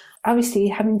 Obviously,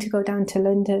 having to go down to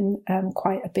London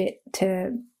quite a bit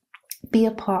to be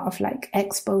a part of like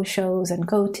expo shows and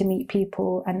go to meet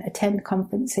people and attend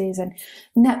conferences and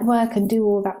network and do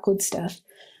all that good stuff.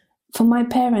 For my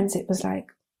parents, it was like,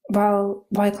 well,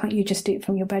 why can't you just do it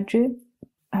from your bedroom?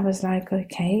 I was like,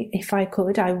 okay, if I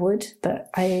could, I would,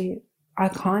 but I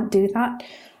can't do that.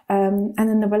 And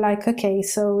then they were like, okay,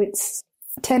 so it's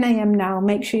 10 a.m. now,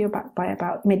 make sure you're back by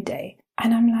about midday.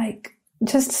 And I'm like,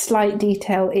 just slight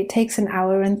detail, it takes an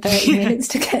hour and 30 minutes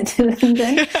to get to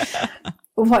London.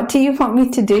 What do you want me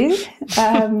to do?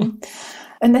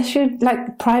 Unless you're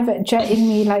like private jetting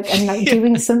me, like, and like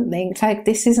doing something, like,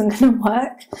 this isn't going to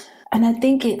work. And I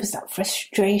think it was that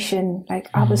frustration. Like,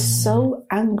 I was so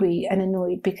angry and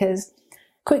annoyed because,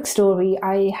 quick story,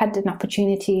 I had an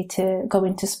opportunity to go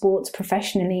into sports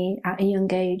professionally at a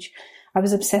young age. I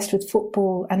was obsessed with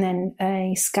football, and then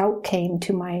a scout came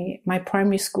to my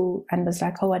primary school and was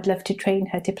like, oh, I'd love to train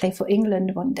her to play for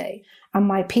England one day. And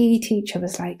my PE teacher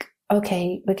was like,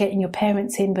 okay, we're getting your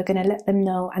parents in, we're going to let them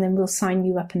know, and then we'll sign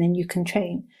you up and then you can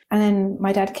train. And then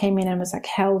my dad came in and was like,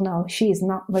 hell no, she is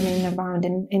not running around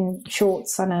in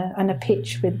shorts on a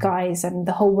pitch with guys and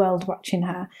the whole world watching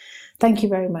her. Thank you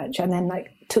very much. And then like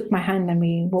took my hand and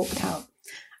we walked out.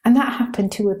 And that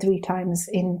happened 2 or 3 times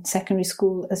in secondary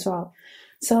school as well.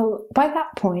 So by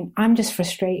that point, I'm just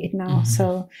frustrated now.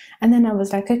 So, and then I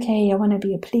was like, okay, I want to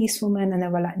be a policewoman. And they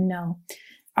were like, no.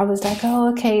 I was like, oh,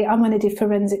 okay, I want to do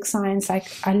forensic science. Like,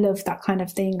 I love that kind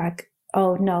of thing. Like,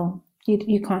 oh no,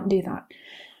 you can't do that.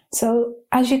 So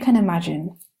as you can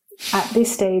imagine, at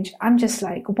this stage, I'm just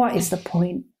like, what is the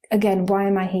point? Again, why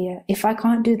am I here? If I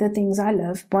can't do the things I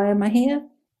love, why am I here?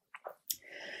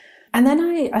 And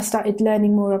then I started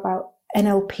learning more about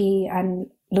NLP and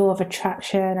law of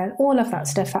attraction and all of that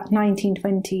stuff. At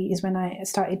 1920 is when I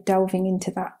started delving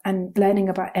into that and learning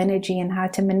about energy and how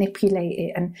to manipulate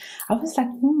it. And I was like,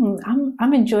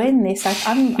 I'm enjoying this. Like,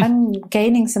 I'm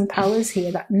gaining some powers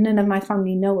here that none of my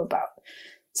family know about.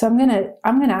 So I'm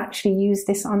gonna actually use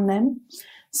this on them.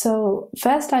 So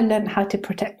first I learned how to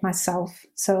protect myself.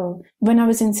 So when I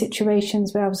was in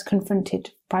situations where I was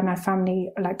confronted by my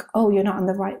family, like, oh, you're not on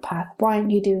the right path. Why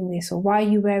aren't you doing this? Or why are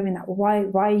you wearing that? Or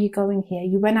why are you going here?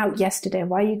 You went out yesterday.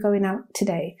 Why are you going out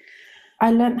today?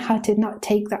 I learned how to not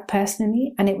take that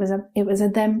personally. And it was a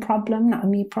them problem, not a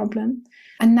me problem.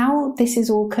 And now this is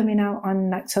all coming out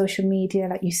on like social media,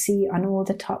 like you see on all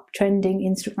the top trending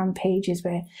Instagram pages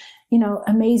where, you know,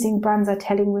 amazing brands are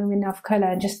telling women of color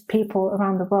and just people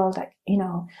around the world, like, you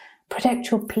know,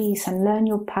 protect your peace and learn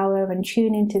your power and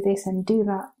tune into this and do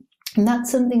that. And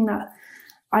that's something that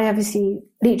I obviously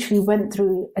literally went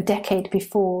through a decade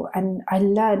before, and I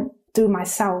learned through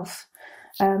myself.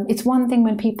 It's one thing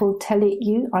when people tell it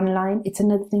you online. It's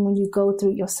another thing when you go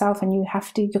through it yourself and you're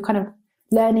kind of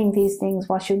learning these things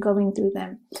whilst you're going through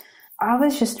them. I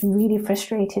was just really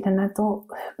frustrated, and I thought,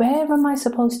 where am I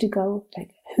supposed to go?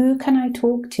 Like, who can I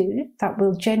talk to that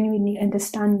will genuinely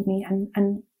understand me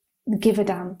and give a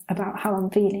damn about how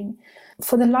I'm feeling?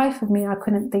 For the life of me, I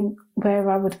couldn't think where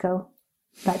I would go.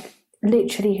 Like,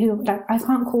 literally, I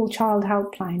can't call child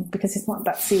helpline because it's not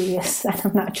that serious and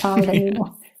I'm not a child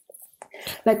anymore.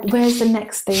 Like, where's the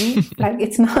next thing? Like,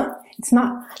 it's not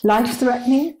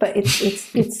life-threatening, but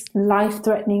it's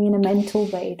life-threatening in a mental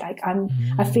way. Like,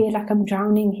 I feel like I'm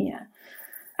drowning here.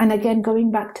 And again,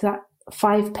 going back to that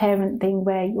 5-parent thing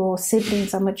where your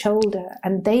siblings are much older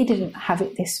and they didn't have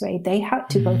it this way. They had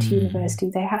to go to university.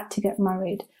 They had to get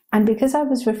married. And because I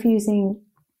was refusing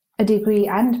a degree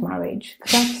and marriage,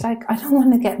 because I was like, I don't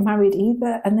want to get married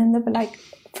either. And then they were like,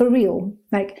 for real,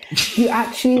 like,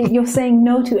 you're saying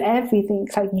no to everything.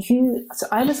 Like, so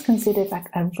I was considered like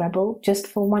a rebel just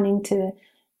for wanting to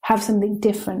have something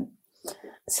different.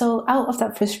 So out of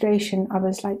that frustration, I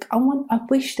was like, I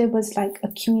wish there was like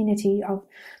a community of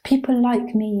people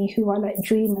like me who are like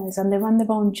dreamers and they're on their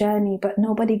own journey, but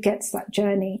nobody gets that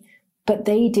journey, but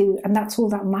they do. And that's all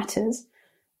that matters.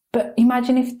 But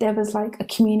imagine if there was like a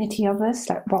community of us,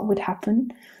 like, what would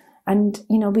happen? And,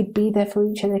 we'd be there for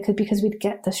each other because we'd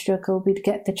get the struggle, we'd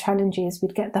get the challenges,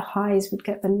 we'd get the highs, we'd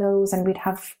get the lows, and we'd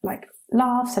have like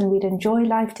laughs and we'd enjoy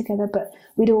life together, but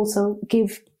we'd also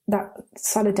give that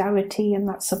solidarity and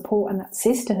that support and that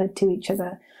sisterhood to each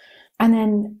other. And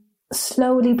then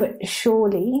slowly but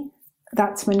surely,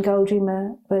 that's when Girl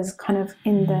Dreamer was kind of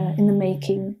in the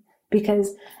making,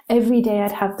 because every day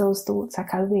I'd have those thoughts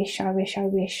like, I wish.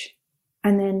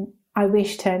 And then I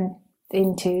wish turned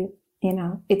into,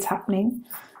 it's happening.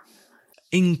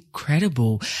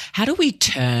 Incredible. How do we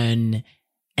turn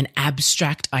an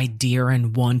abstract idea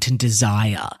and want and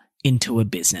desire into a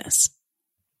business?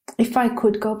 If I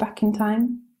could go back in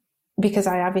time, because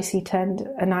I obviously turned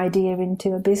an idea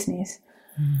into a business,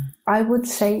 I would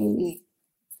say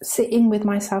sitting with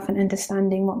myself and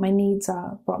understanding what my needs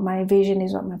are, what my vision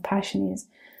is, what my passion is.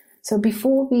 So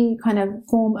before we kind of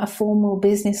form a formal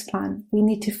business plan, we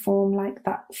need to form like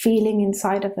that feeling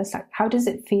inside of us. Like, how does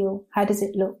it feel? How does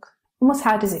it look? Almost,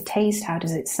 how does it taste? How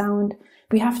does it sound?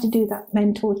 We have to do that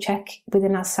mental check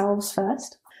within ourselves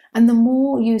first. And the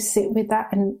more you sit with that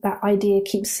and that idea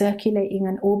keeps circulating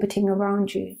and orbiting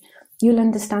around you, you'll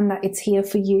understand that it's here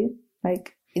for you.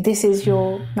 Like, this is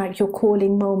your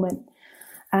calling moment.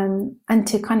 And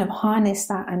to kind of harness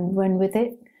that and run with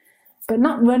it. But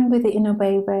not run with it in a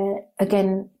way where,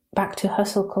 again, back to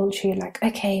hustle culture, you're like,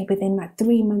 okay, within like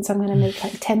 3 months, I'm going to make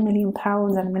like 10 million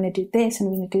pounds and I'm going to do this and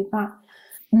I'm going to do that.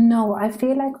 No, I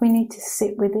feel like we need to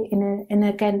sit with it in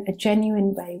a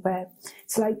genuine way where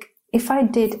it's like, if I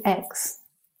did X,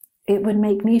 it would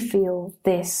make me feel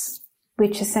this,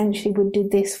 which essentially would do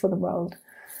this for the world,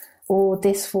 or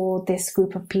this for this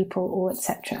group of people, or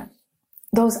etc.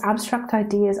 Those abstract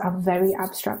ideas are very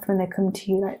abstract when they come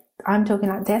to you. Like, I'm talking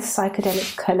like there's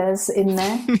psychedelic colours in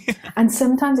there. And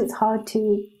sometimes it's hard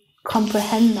to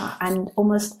comprehend that and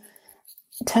almost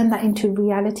turn that into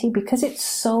reality because it's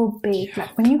so big.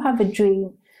 Like, when you have a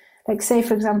dream, like, say,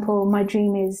 for example, my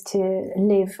dream is to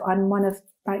live on one of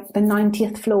like the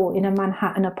 90th floor in a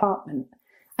Manhattan apartment.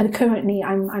 And currently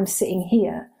I'm sitting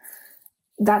here.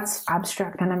 That's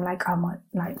abstract. And I'm like, I want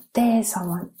like this. I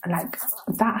want like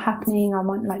that happening. I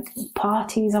want like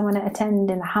parties I want to attend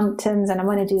in the Hamptons, and I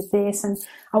want to do this. And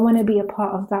I want to be a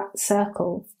part of that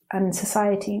circle and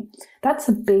society. That's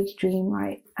a big dream,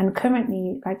 right? And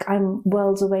currently, like, I'm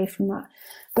worlds away from that.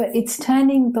 But it's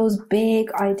turning those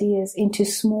big ideas into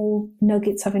small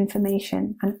nuggets of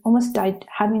information and almost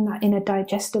having that in a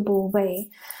digestible way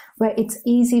where it's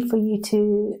easy for you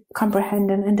to comprehend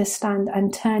and understand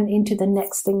and turn into the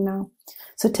next thing now.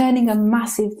 So turning a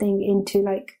massive thing into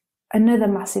like another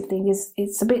massive thing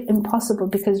it's a bit impossible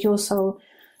because you're so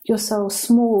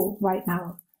small right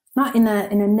now. Not in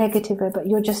a negative way, but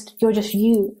you're just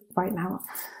you right now.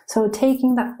 So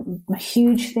taking that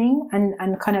huge thing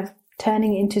and kind of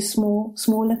turning it into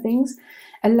smaller things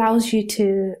allows you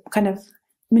to kind of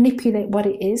manipulate what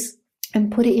it is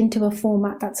and put it into a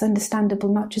format that's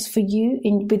understandable, not just for you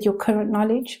with your current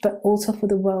knowledge, but also for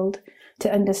the world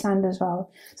to understand as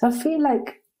well. So I feel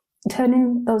like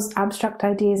turning those abstract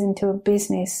ideas into a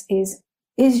business is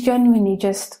genuinely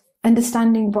just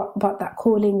understanding what that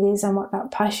calling is and what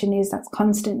that passion is that's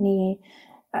constantly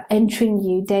entering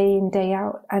you day in, day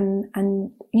out,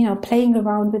 and you know, playing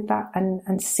around with that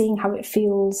and seeing how it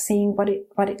feels, seeing what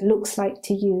it looks like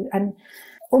to you, and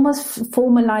almost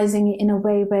formalizing it in a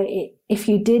way where if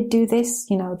you did do this,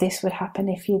 this would happen.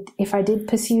 If I did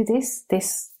pursue this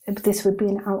would be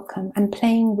an outcome, and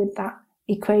playing with that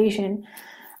equation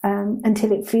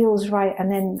until it feels right,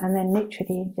 and then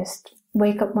literally just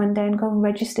wake up one day and go and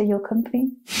register your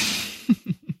company.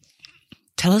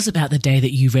 Tell us about the day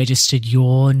that you registered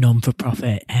your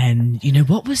non-for-profit, and,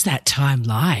 what was that time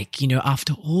like,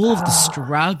 after all of the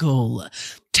struggle?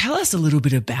 Tell us a little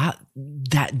bit about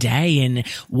that day and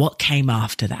what came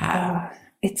after that.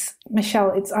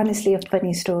 Michelle, it's honestly a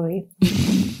funny story.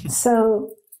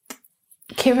 So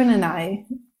Kieran and I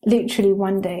literally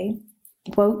one day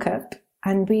woke up,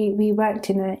 and we worked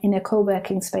in a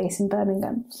co-working space in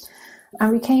Birmingham.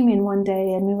 And we came in one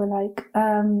day and we were like,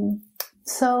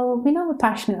 so we know we're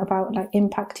passionate about like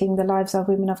impacting the lives of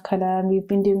women of colour, and we've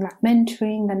been doing like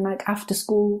mentoring and like after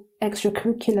school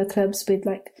extracurricular clubs with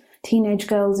like teenage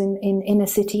girls in inner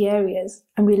city areas,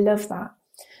 and we love that.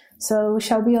 So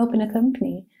shall we open a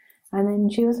company? And then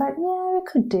she was like, yeah, we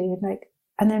could do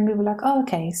and then we were like, oh,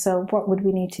 okay, so what would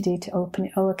we need to do to open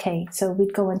it? Oh, okay. So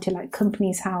we'd go into like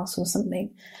Companies House or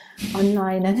something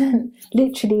online, and then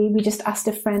literally we just asked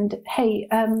a friend, hey,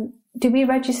 do we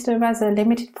register as a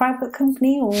limited private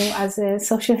company or as a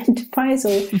social enterprise?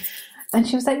 And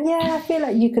she was like, yeah, I feel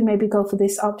like you could maybe go for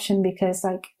this option because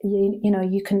like,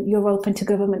 you're open to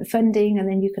government funding, and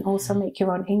then you can also make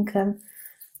your own income.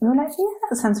 And we were like, yeah,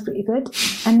 that sounds pretty good.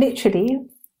 And literally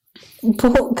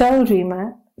bought Girl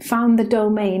Dreamer, found the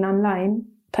domain online,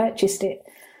 purchased it.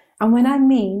 And when I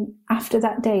mean after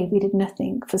that day, we did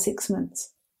nothing for 6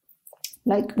 months.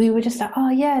 Like we were just like, oh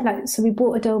yeah, like, so we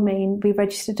bought a domain, we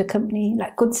registered a company,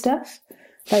 like good stuff,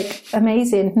 like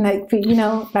amazing. Like,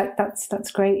 like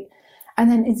that's great.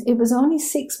 And then it was only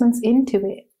 6 months into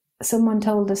it, someone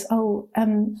told us, oh,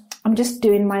 I'm just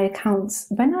doing my accounts.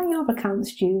 When are your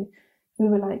accounts due? We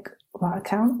were like, what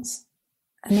accounts?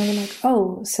 And they were like,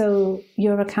 oh, so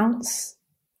your accounts,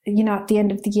 at the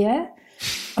end of the year?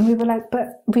 And we were like,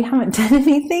 but we haven't done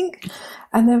anything.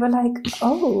 And they were like,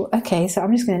 oh, okay, so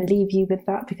I'm just going to leave you with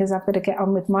that because I've got to get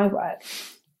on with my work.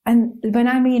 And when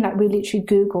I mean, like, we literally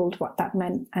Googled what that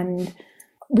meant, and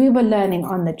we were learning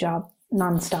on the job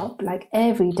nonstop. Like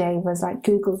every day was like,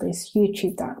 Google this,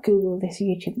 YouTube that, Google this,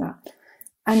 YouTube that.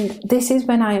 And this is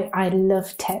when I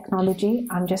love technology.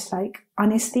 I'm just like,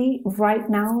 honestly, right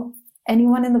now,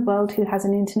 anyone in the world who has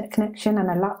an internet connection and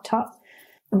a laptop,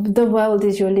 the world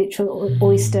is your literal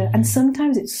oyster. And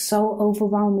sometimes it's so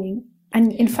overwhelming.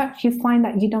 And in fact, you find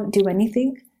that you don't do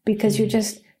anything because you're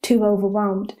just too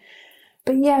overwhelmed.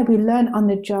 But yeah, we learned on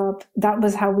the job. That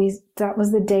was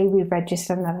the day we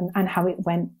registered and how it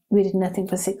went. We did nothing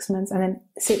for 6 months. And then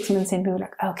 6 months in, we were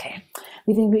like, okay,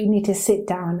 we think we need to sit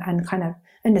down and kind of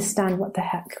understand what the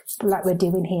heck like we're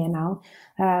doing here now,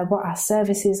 what our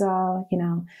services are,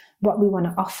 what we want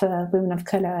to offer women of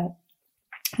colour.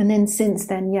 And then since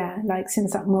then,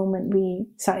 since that moment, we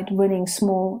started running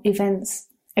small events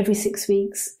every 6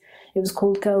 weeks. It was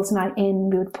called Girls' Night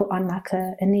In. We would put on like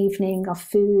an evening of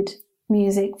food,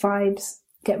 music, vibes,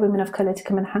 get women of colour to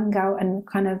come and hang out and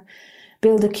kind of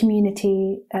build a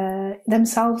community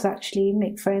themselves, actually,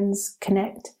 make friends,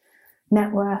 connect,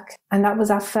 network. And that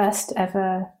was our first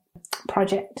ever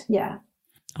project. Yeah.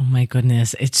 Oh my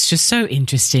goodness. It's just so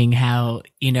interesting how,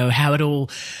 how it all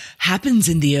happens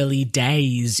in the early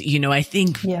days. I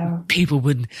think people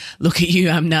would look at you,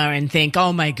 Amna, and think,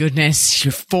 oh my goodness,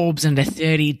 you're Forbes under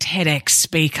 30 TEDx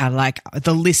speaker. Like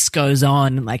the list goes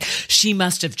on. Like she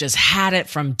must have just had it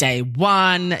from day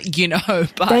one,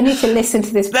 but they need to listen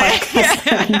to this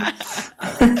podcast.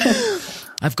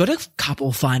 I've got a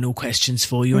couple final questions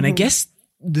for you. And I guess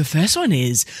the first one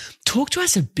is, talk to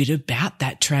us a bit about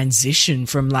that transition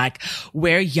from like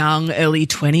we're young, early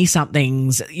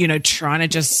 20-somethings, trying to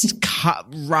just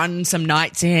run some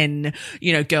nights in,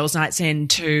 girls' nights in,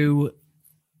 to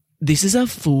this is a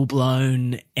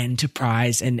full-blown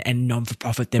enterprise and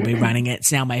non-for-profit that we're running.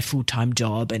 It's now my full-time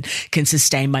job and can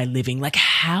sustain my living. Like,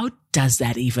 how does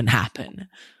that even happen?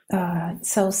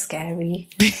 It's so scary.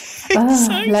 It's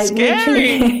so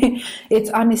scary.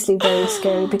 It's honestly very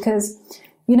scary because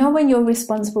when you're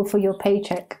responsible for your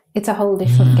paycheck, it's a whole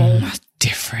different game.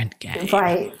 Different game.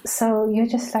 Right. So you're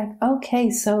just like, okay,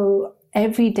 so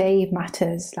every day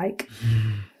matters. Like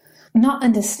not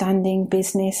understanding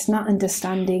business, not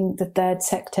understanding the third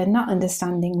sector, not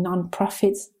understanding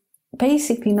non-profits,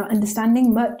 basically not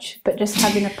understanding much, but just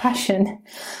having a passion.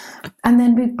 And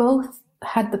then we both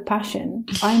had the passion.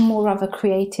 I'm more of a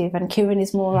creative and Kieran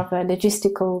is more of a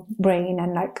logistical brain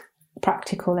and like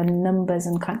practical and numbers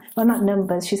and not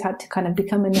numbers, she's had to kind of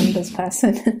become a numbers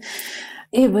person.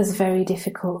 It was very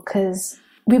difficult because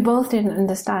we both didn't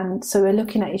understand. So we're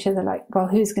looking at each other like, well,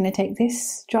 who's going to take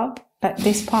this job, like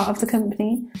this part of the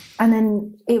company? And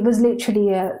then it was literally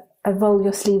a roll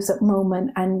your sleeves up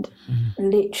moment, and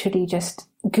literally just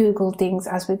Google things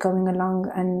as we're going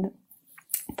along. And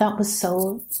that was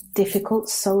so difficult,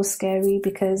 so scary,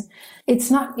 because it's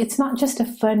not just a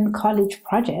fun college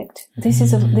project. This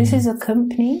is a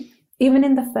company. Even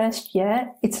in the first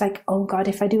year, it's like, oh God,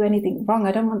 if I do anything wrong,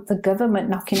 I don't want the government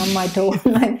knocking on my door.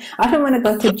 Like, I don't want to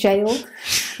go to jail.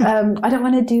 I don't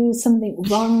want to do something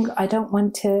wrong. I don't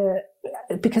want to,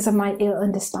 because of my ill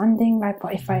understanding. Like,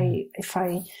 what if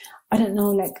I don't know,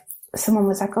 like, someone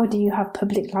was like, oh, do you have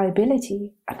public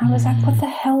liability? And I was like, what the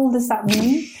hell does that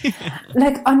mean?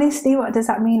 Like, honestly, what does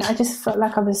that mean? I just felt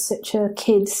like I was such a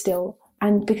kid still.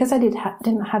 And because I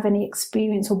didn't have any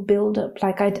experience or build up,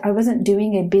 like I wasn't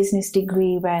doing a business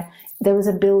degree where there was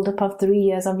a build up of 3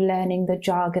 years of learning the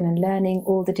jargon and learning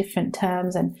all the different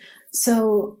terms. And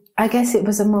so I guess it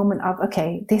was a moment of,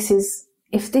 okay,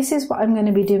 if this is what I'm going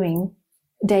to be doing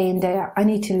day in, day out, I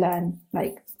need to learn.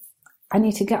 Like, I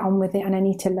need to get on with it and I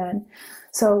need to learn.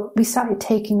 So we started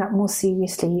taking that more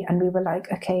seriously, and we were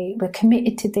like, okay, we're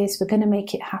committed to this. We're going to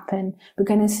make it happen. We're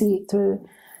going to see it through.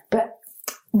 But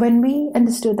when we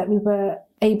understood that we were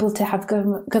able to have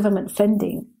government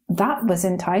funding, that was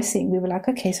enticing. We were like,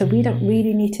 okay, so we don't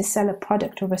really need to sell a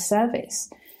product or a service.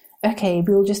 Okay,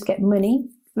 we'll just get money,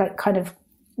 like kind of,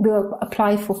 we'll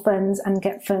apply for funds and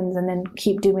get funds and then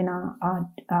keep doing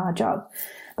our job.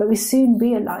 But we soon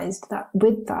realized that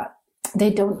with that,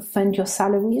 they don't fund your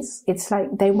salaries. It's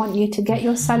like they want you to get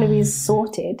your salaries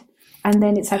sorted, and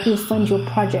then it's like we'll fund your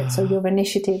projects or your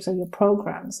initiatives or your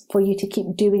programs for you to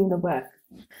keep doing the work.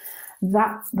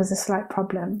 That was a slight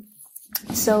problem.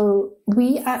 So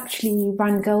we actually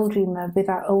ran Girl Dreamer with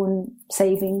our own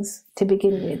savings to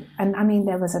begin with. And I mean,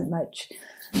 there wasn't much.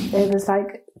 There was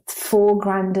like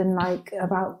 $4,000 and like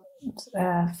about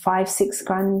 5-6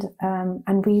 grand.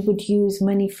 And we would use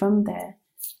money from there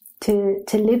to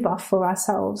live off for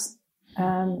ourselves.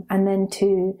 And then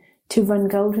to run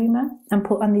Girl Dreamer and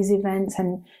put on these events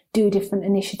and do different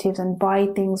initiatives and buy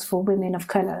things for women of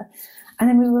colour. And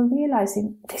then we were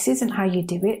realizing this isn't how you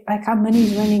do it. Like, our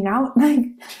money's running out. Like,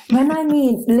 when I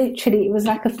mean literally, it was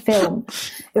like a film.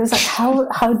 It was like,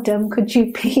 how dumb could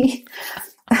you be?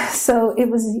 So it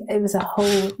was a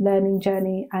whole learning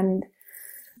journey. And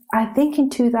I think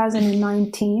in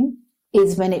 2019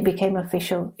 is when it became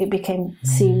official. It became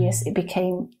serious. It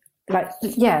became like,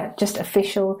 yeah, just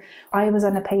official. I was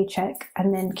on a paycheck,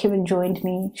 and then Kieran joined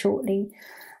me shortly.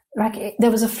 Like,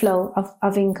 there was a flow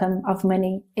of income, of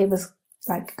money. It was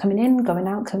like coming in, going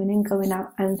out, coming in, going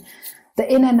out. And the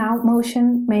in and out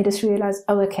motion made us realize,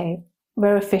 oh, okay,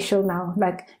 we're official now.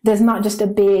 Like, there's not just a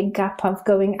big gap of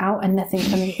going out and nothing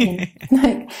coming in.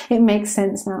 Like, it makes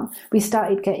sense now. We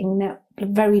started getting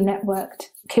very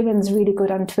networked. Kieran's really good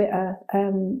on Twitter,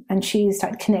 and she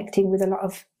started connecting with a lot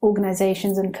of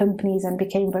organizations and companies and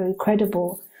became very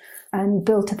credible and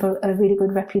built up a really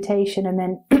good reputation. And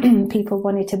then people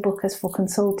wanted to book us for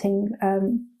consulting.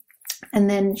 And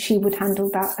then she would handle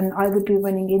that, and I would be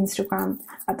running Instagram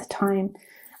at the time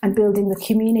and building the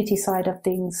community side of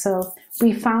things. So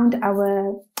we found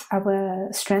our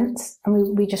strengths,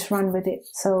 and we just ran with it.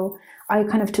 So I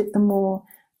kind of took the more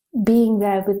being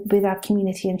there with our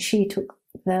community, and she took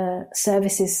the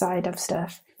services side of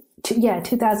stuff.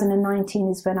 2019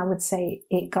 is when I would say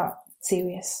it got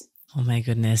serious. Oh my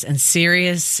goodness. And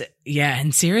serious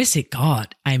it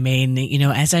got. I mean,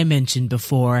 as I mentioned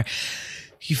before,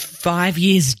 you're 5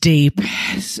 years deep.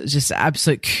 Just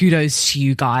absolute kudos to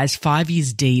you guys. 5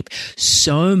 years deep.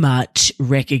 So much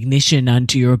recognition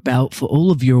under your belt for all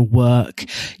of your work.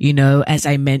 As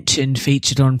I mentioned,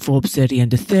 featured on Forbes 30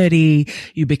 Under 30.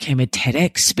 You became a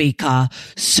TEDx speaker.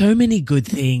 So many good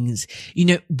things.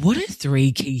 What are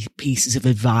 3 key pieces of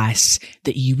advice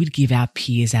that you would give our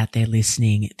peers out there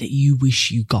listening that you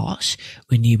wish you got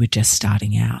when you were just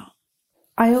starting out?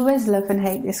 I always love and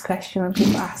hate this question when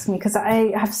people ask me, because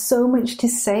I have so much to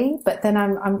say, but then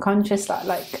I'm conscious that,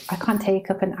 like, I can't take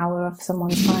up an hour of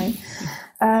someone's time.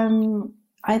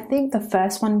 I think the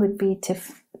first one would be to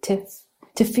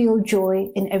feel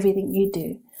joy in everything you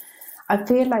do. I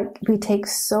feel like we take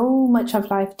so much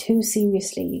of life too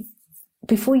seriously.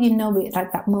 Before you know it,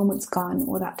 like, that moment's gone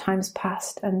or that time's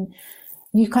passed, and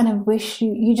you kind of wish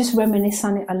you just reminisce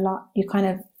on it a lot. You kind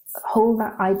of hold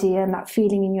that idea and that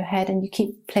feeling in your head, and you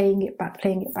keep playing it back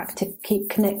to keep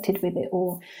connected with it,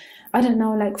 or I don't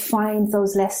know, like, find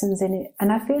those lessons in it.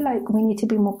 And I feel like we need to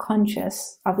be more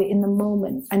conscious of it in the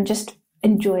moment and just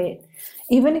enjoy it.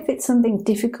 Even if it's something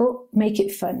difficult, make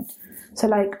it fun. So,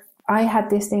 like, I had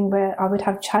this thing where I would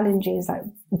have challenges, like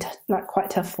like quite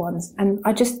tough ones, and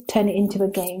I just turn it into a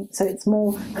game, so it's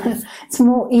more it's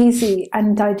more easy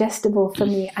and digestible for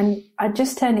me, and I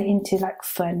just turn it into like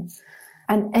fun.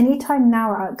 And anytime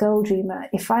now at Girl Dreamer,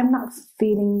 if I'm not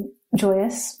feeling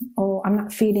joyous or I'm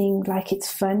not feeling like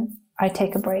it's fun, I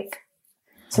take a break.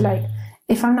 So like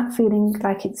if I'm not feeling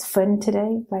like it's fun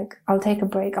today, like I'll take a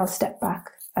break, I'll step back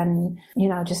and, you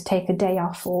know, just take a day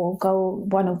off or go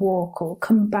on a walk or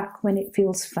come back when it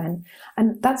feels fun.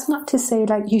 And that's not to say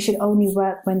like you should only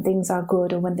work when things are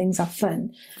good or when things are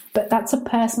fun, but that's a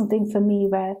personal thing for me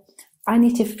where I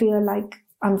need to feel like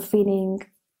I'm feeling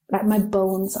like my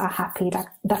bones are happy, like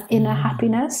that inner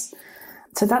happiness.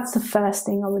 So that's the first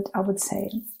thing I would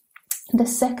say. The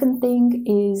second thing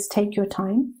is take your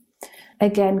time.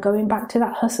 Again, going back to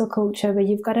that hustle culture where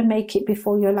you've got to make it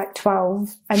before you're like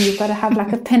 12 and you've got to have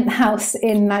like a penthouse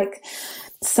in like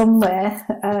somewhere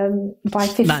by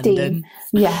 15. London.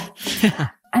 Yeah.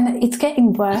 And it's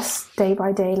getting worse day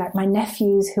by day. Like my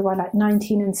nephews who are like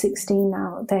 19 and 16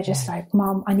 now, they're just like,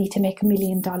 Mom, I need to make $1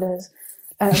 million, £1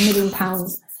 million.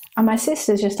 And my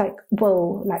sister's just like,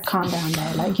 whoa, like calm down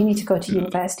there. Like you need to go to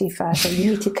university first, or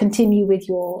you need to continue with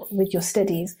your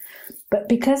studies. But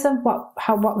because of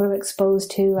what we're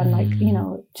exposed to, and like, you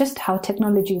know, just how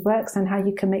technology works and how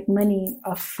you can make money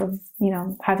off of, you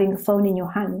know, having a phone in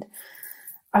your hand,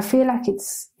 I feel like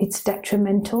it's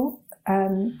detrimental.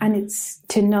 And it's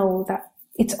to know that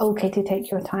it's okay to take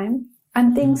your time,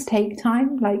 and things take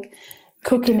time, like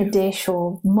cooking a dish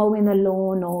or mowing the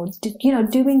lawn or, you know,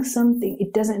 doing something.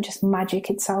 It doesn't just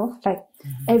magic itself. Like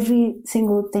every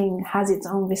single thing has its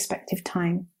own respective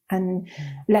time, and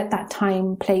let that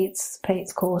time play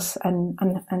its course and,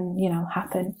 you know,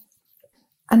 happen.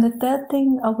 And the third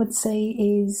thing I would say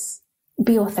is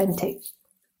be authentic.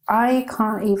 I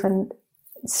can't even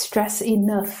stress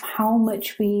enough how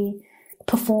much we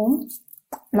perform,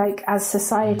 like as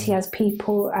society, as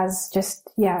people, as just,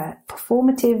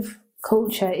 performative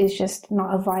culture is just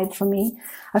not a vibe for me.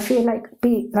 I feel like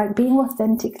being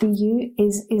authentically you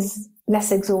is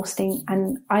less exhausting,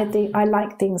 and I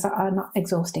like things that are not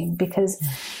exhausting, because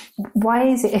why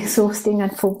is it exhausting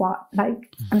and for what?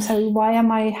 Like, I'm sorry, why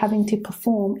am I having to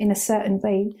perform in a certain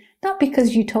way? Not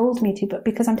because you told me to, but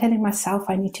because I'm telling myself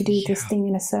I need to do this thing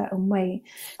in a certain way.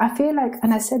 I feel like,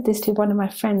 and I said this to one of my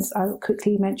friends, I'll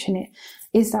quickly mention it,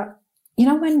 is that, you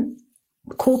know, when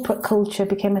corporate culture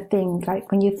became a thing,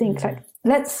 like when you think like,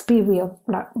 let's be real,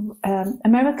 like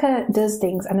America does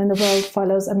things and then the world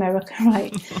follows America,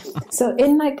 right? So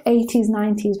in like 80s,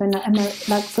 90s, when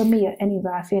like for me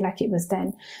anyway, I feel like it was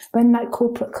then, when like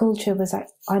corporate culture was like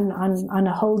on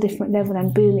a whole different level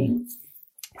and booming.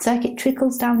 It's like it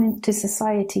trickles down into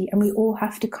society, and we all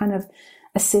have to kind of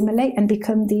assimilate and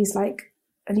become these like,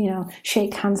 you know,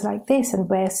 shake hands like this and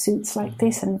wear suits like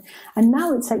this. And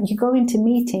now it's like you go into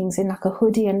meetings in like a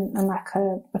hoodie and like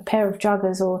a pair of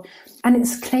joggers, and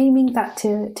it's claiming that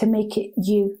to make it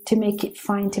you, to make it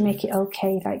fine, to make it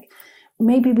okay. Like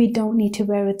maybe we don't need to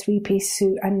wear a 3-piece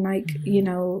suit and like, you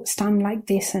know, stand like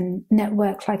this and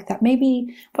network like that.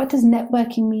 Maybe what does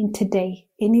networking mean today?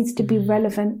 It needs to be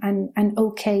relevant and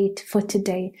okay for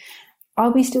today.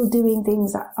 Are we still doing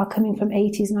things that are coming from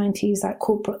 80s, 90s, like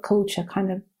corporate culture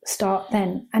kind of start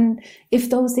then? And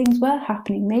if those things were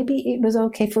happening, maybe it was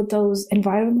okay for those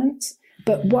environments,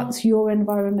 but what's your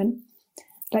environment?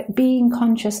 Like being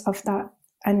conscious of that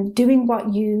and doing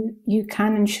what you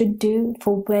can and should do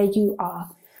for where you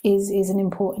are is an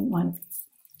important one.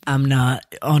 Amna,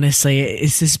 honestly,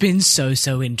 this has been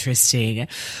so interesting.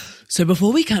 So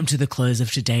before we come to the close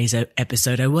of today's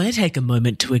episode, I want to take a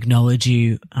moment to acknowledge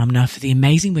you, Amna, for the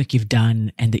amazing work you've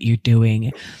done and that you're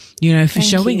doing, you know, for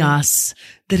showing us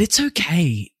that it's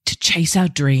okay to chase our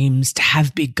dreams, to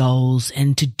have big goals,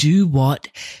 and to do what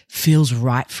feels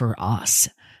right for us.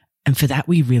 And for that,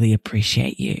 we really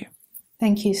appreciate you.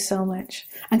 Thank you so much.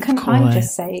 And can I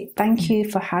just say thank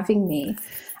you for having me?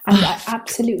 And I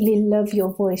absolutely love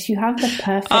your voice. You have the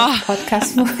perfect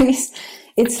podcast voice.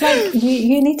 It's like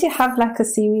you need to have like a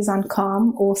series on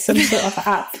Calm or some sort of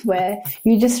app where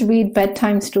you just read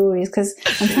bedtime stories, because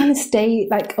I'm trying to stay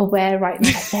like aware right now.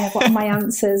 Like, yeah, what are my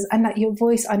answers? And like your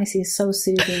voice honestly is so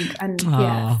soothing. And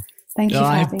thank you for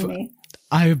having me.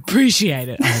 I appreciate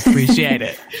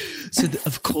it. So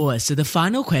the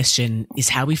final question is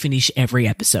how we finish every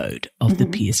episode of the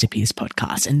Peers to Peers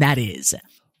podcast. And that is,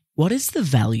 what is the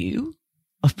value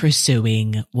of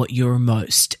pursuing what you're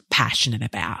most passionate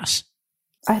about?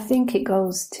 I think it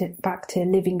goes back to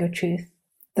living your truth.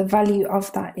 The value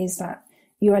of that is that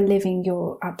you are living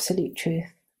your absolute truth.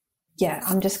 Yeah,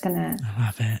 I'm just going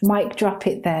to mic drop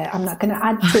it there. I'm not going to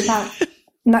add to that.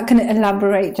 I'm not going to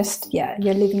elaborate. Just, you're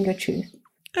living your truth.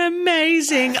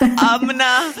 Amazing.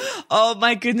 Amna. Oh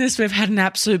my goodness, we've had an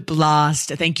absolute blast.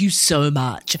 Thank you so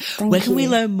much. Where can we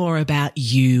learn more about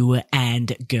you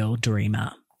and Girl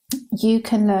Dreamer? You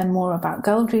can learn more about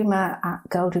Girl Dreamer at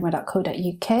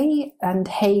girldreamer.co.uk and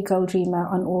Hey Girl Dreamer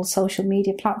on all social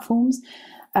media platforms.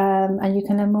 And you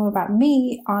can learn more about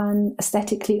me on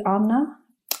Aesthetically Amna.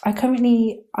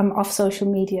 I'm off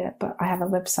social media, but I have a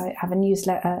website, I have a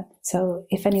newsletter. So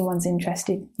if anyone's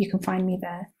interested, you can find me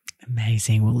there.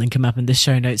 Amazing. We'll link them up in the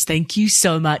show notes. Thank you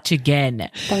so much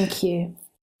again. Thank you.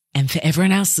 And for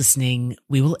everyone else listening,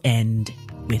 we will end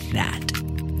with that.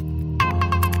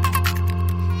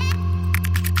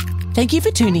 Thank you for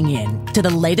tuning in to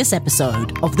the latest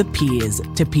episode of the Peers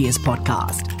to Peers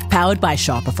podcast, powered by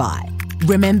Shopify.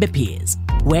 Remember, peers,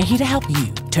 we're here to help you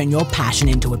turn your passion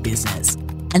into a business.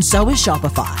 And so is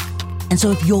Shopify. And so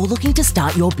if you're looking to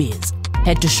start your biz,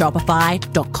 head to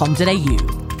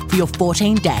shopify.com.au for your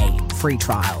 14-day free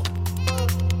trial.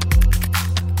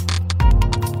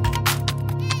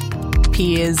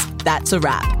 Peers, that's a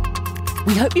wrap.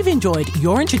 We hope you've enjoyed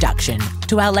your introduction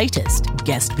to our latest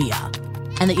guest peer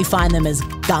and that you find them as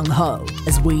gung-ho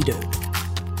as we do,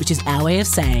 which is our way of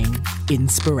saying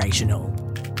inspirational.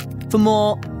 For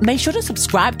more, make sure to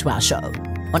subscribe to our show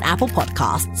on Apple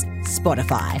Podcasts,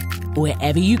 Spotify, or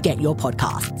wherever you get your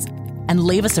podcasts, and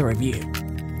leave us a review.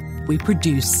 We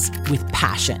produce with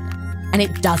passion, and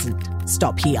it doesn't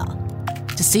stop here.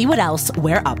 To see what else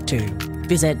we're up to,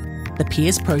 visit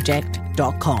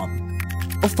thepeersproject.com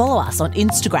or follow us on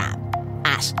Instagram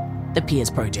at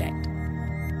thepeersproject.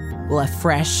 We'll have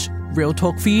fresh, real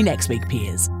talk for you next week,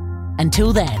 peers.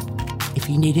 Until then, if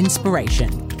you need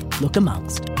inspiration, look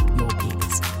amongst your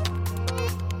peers.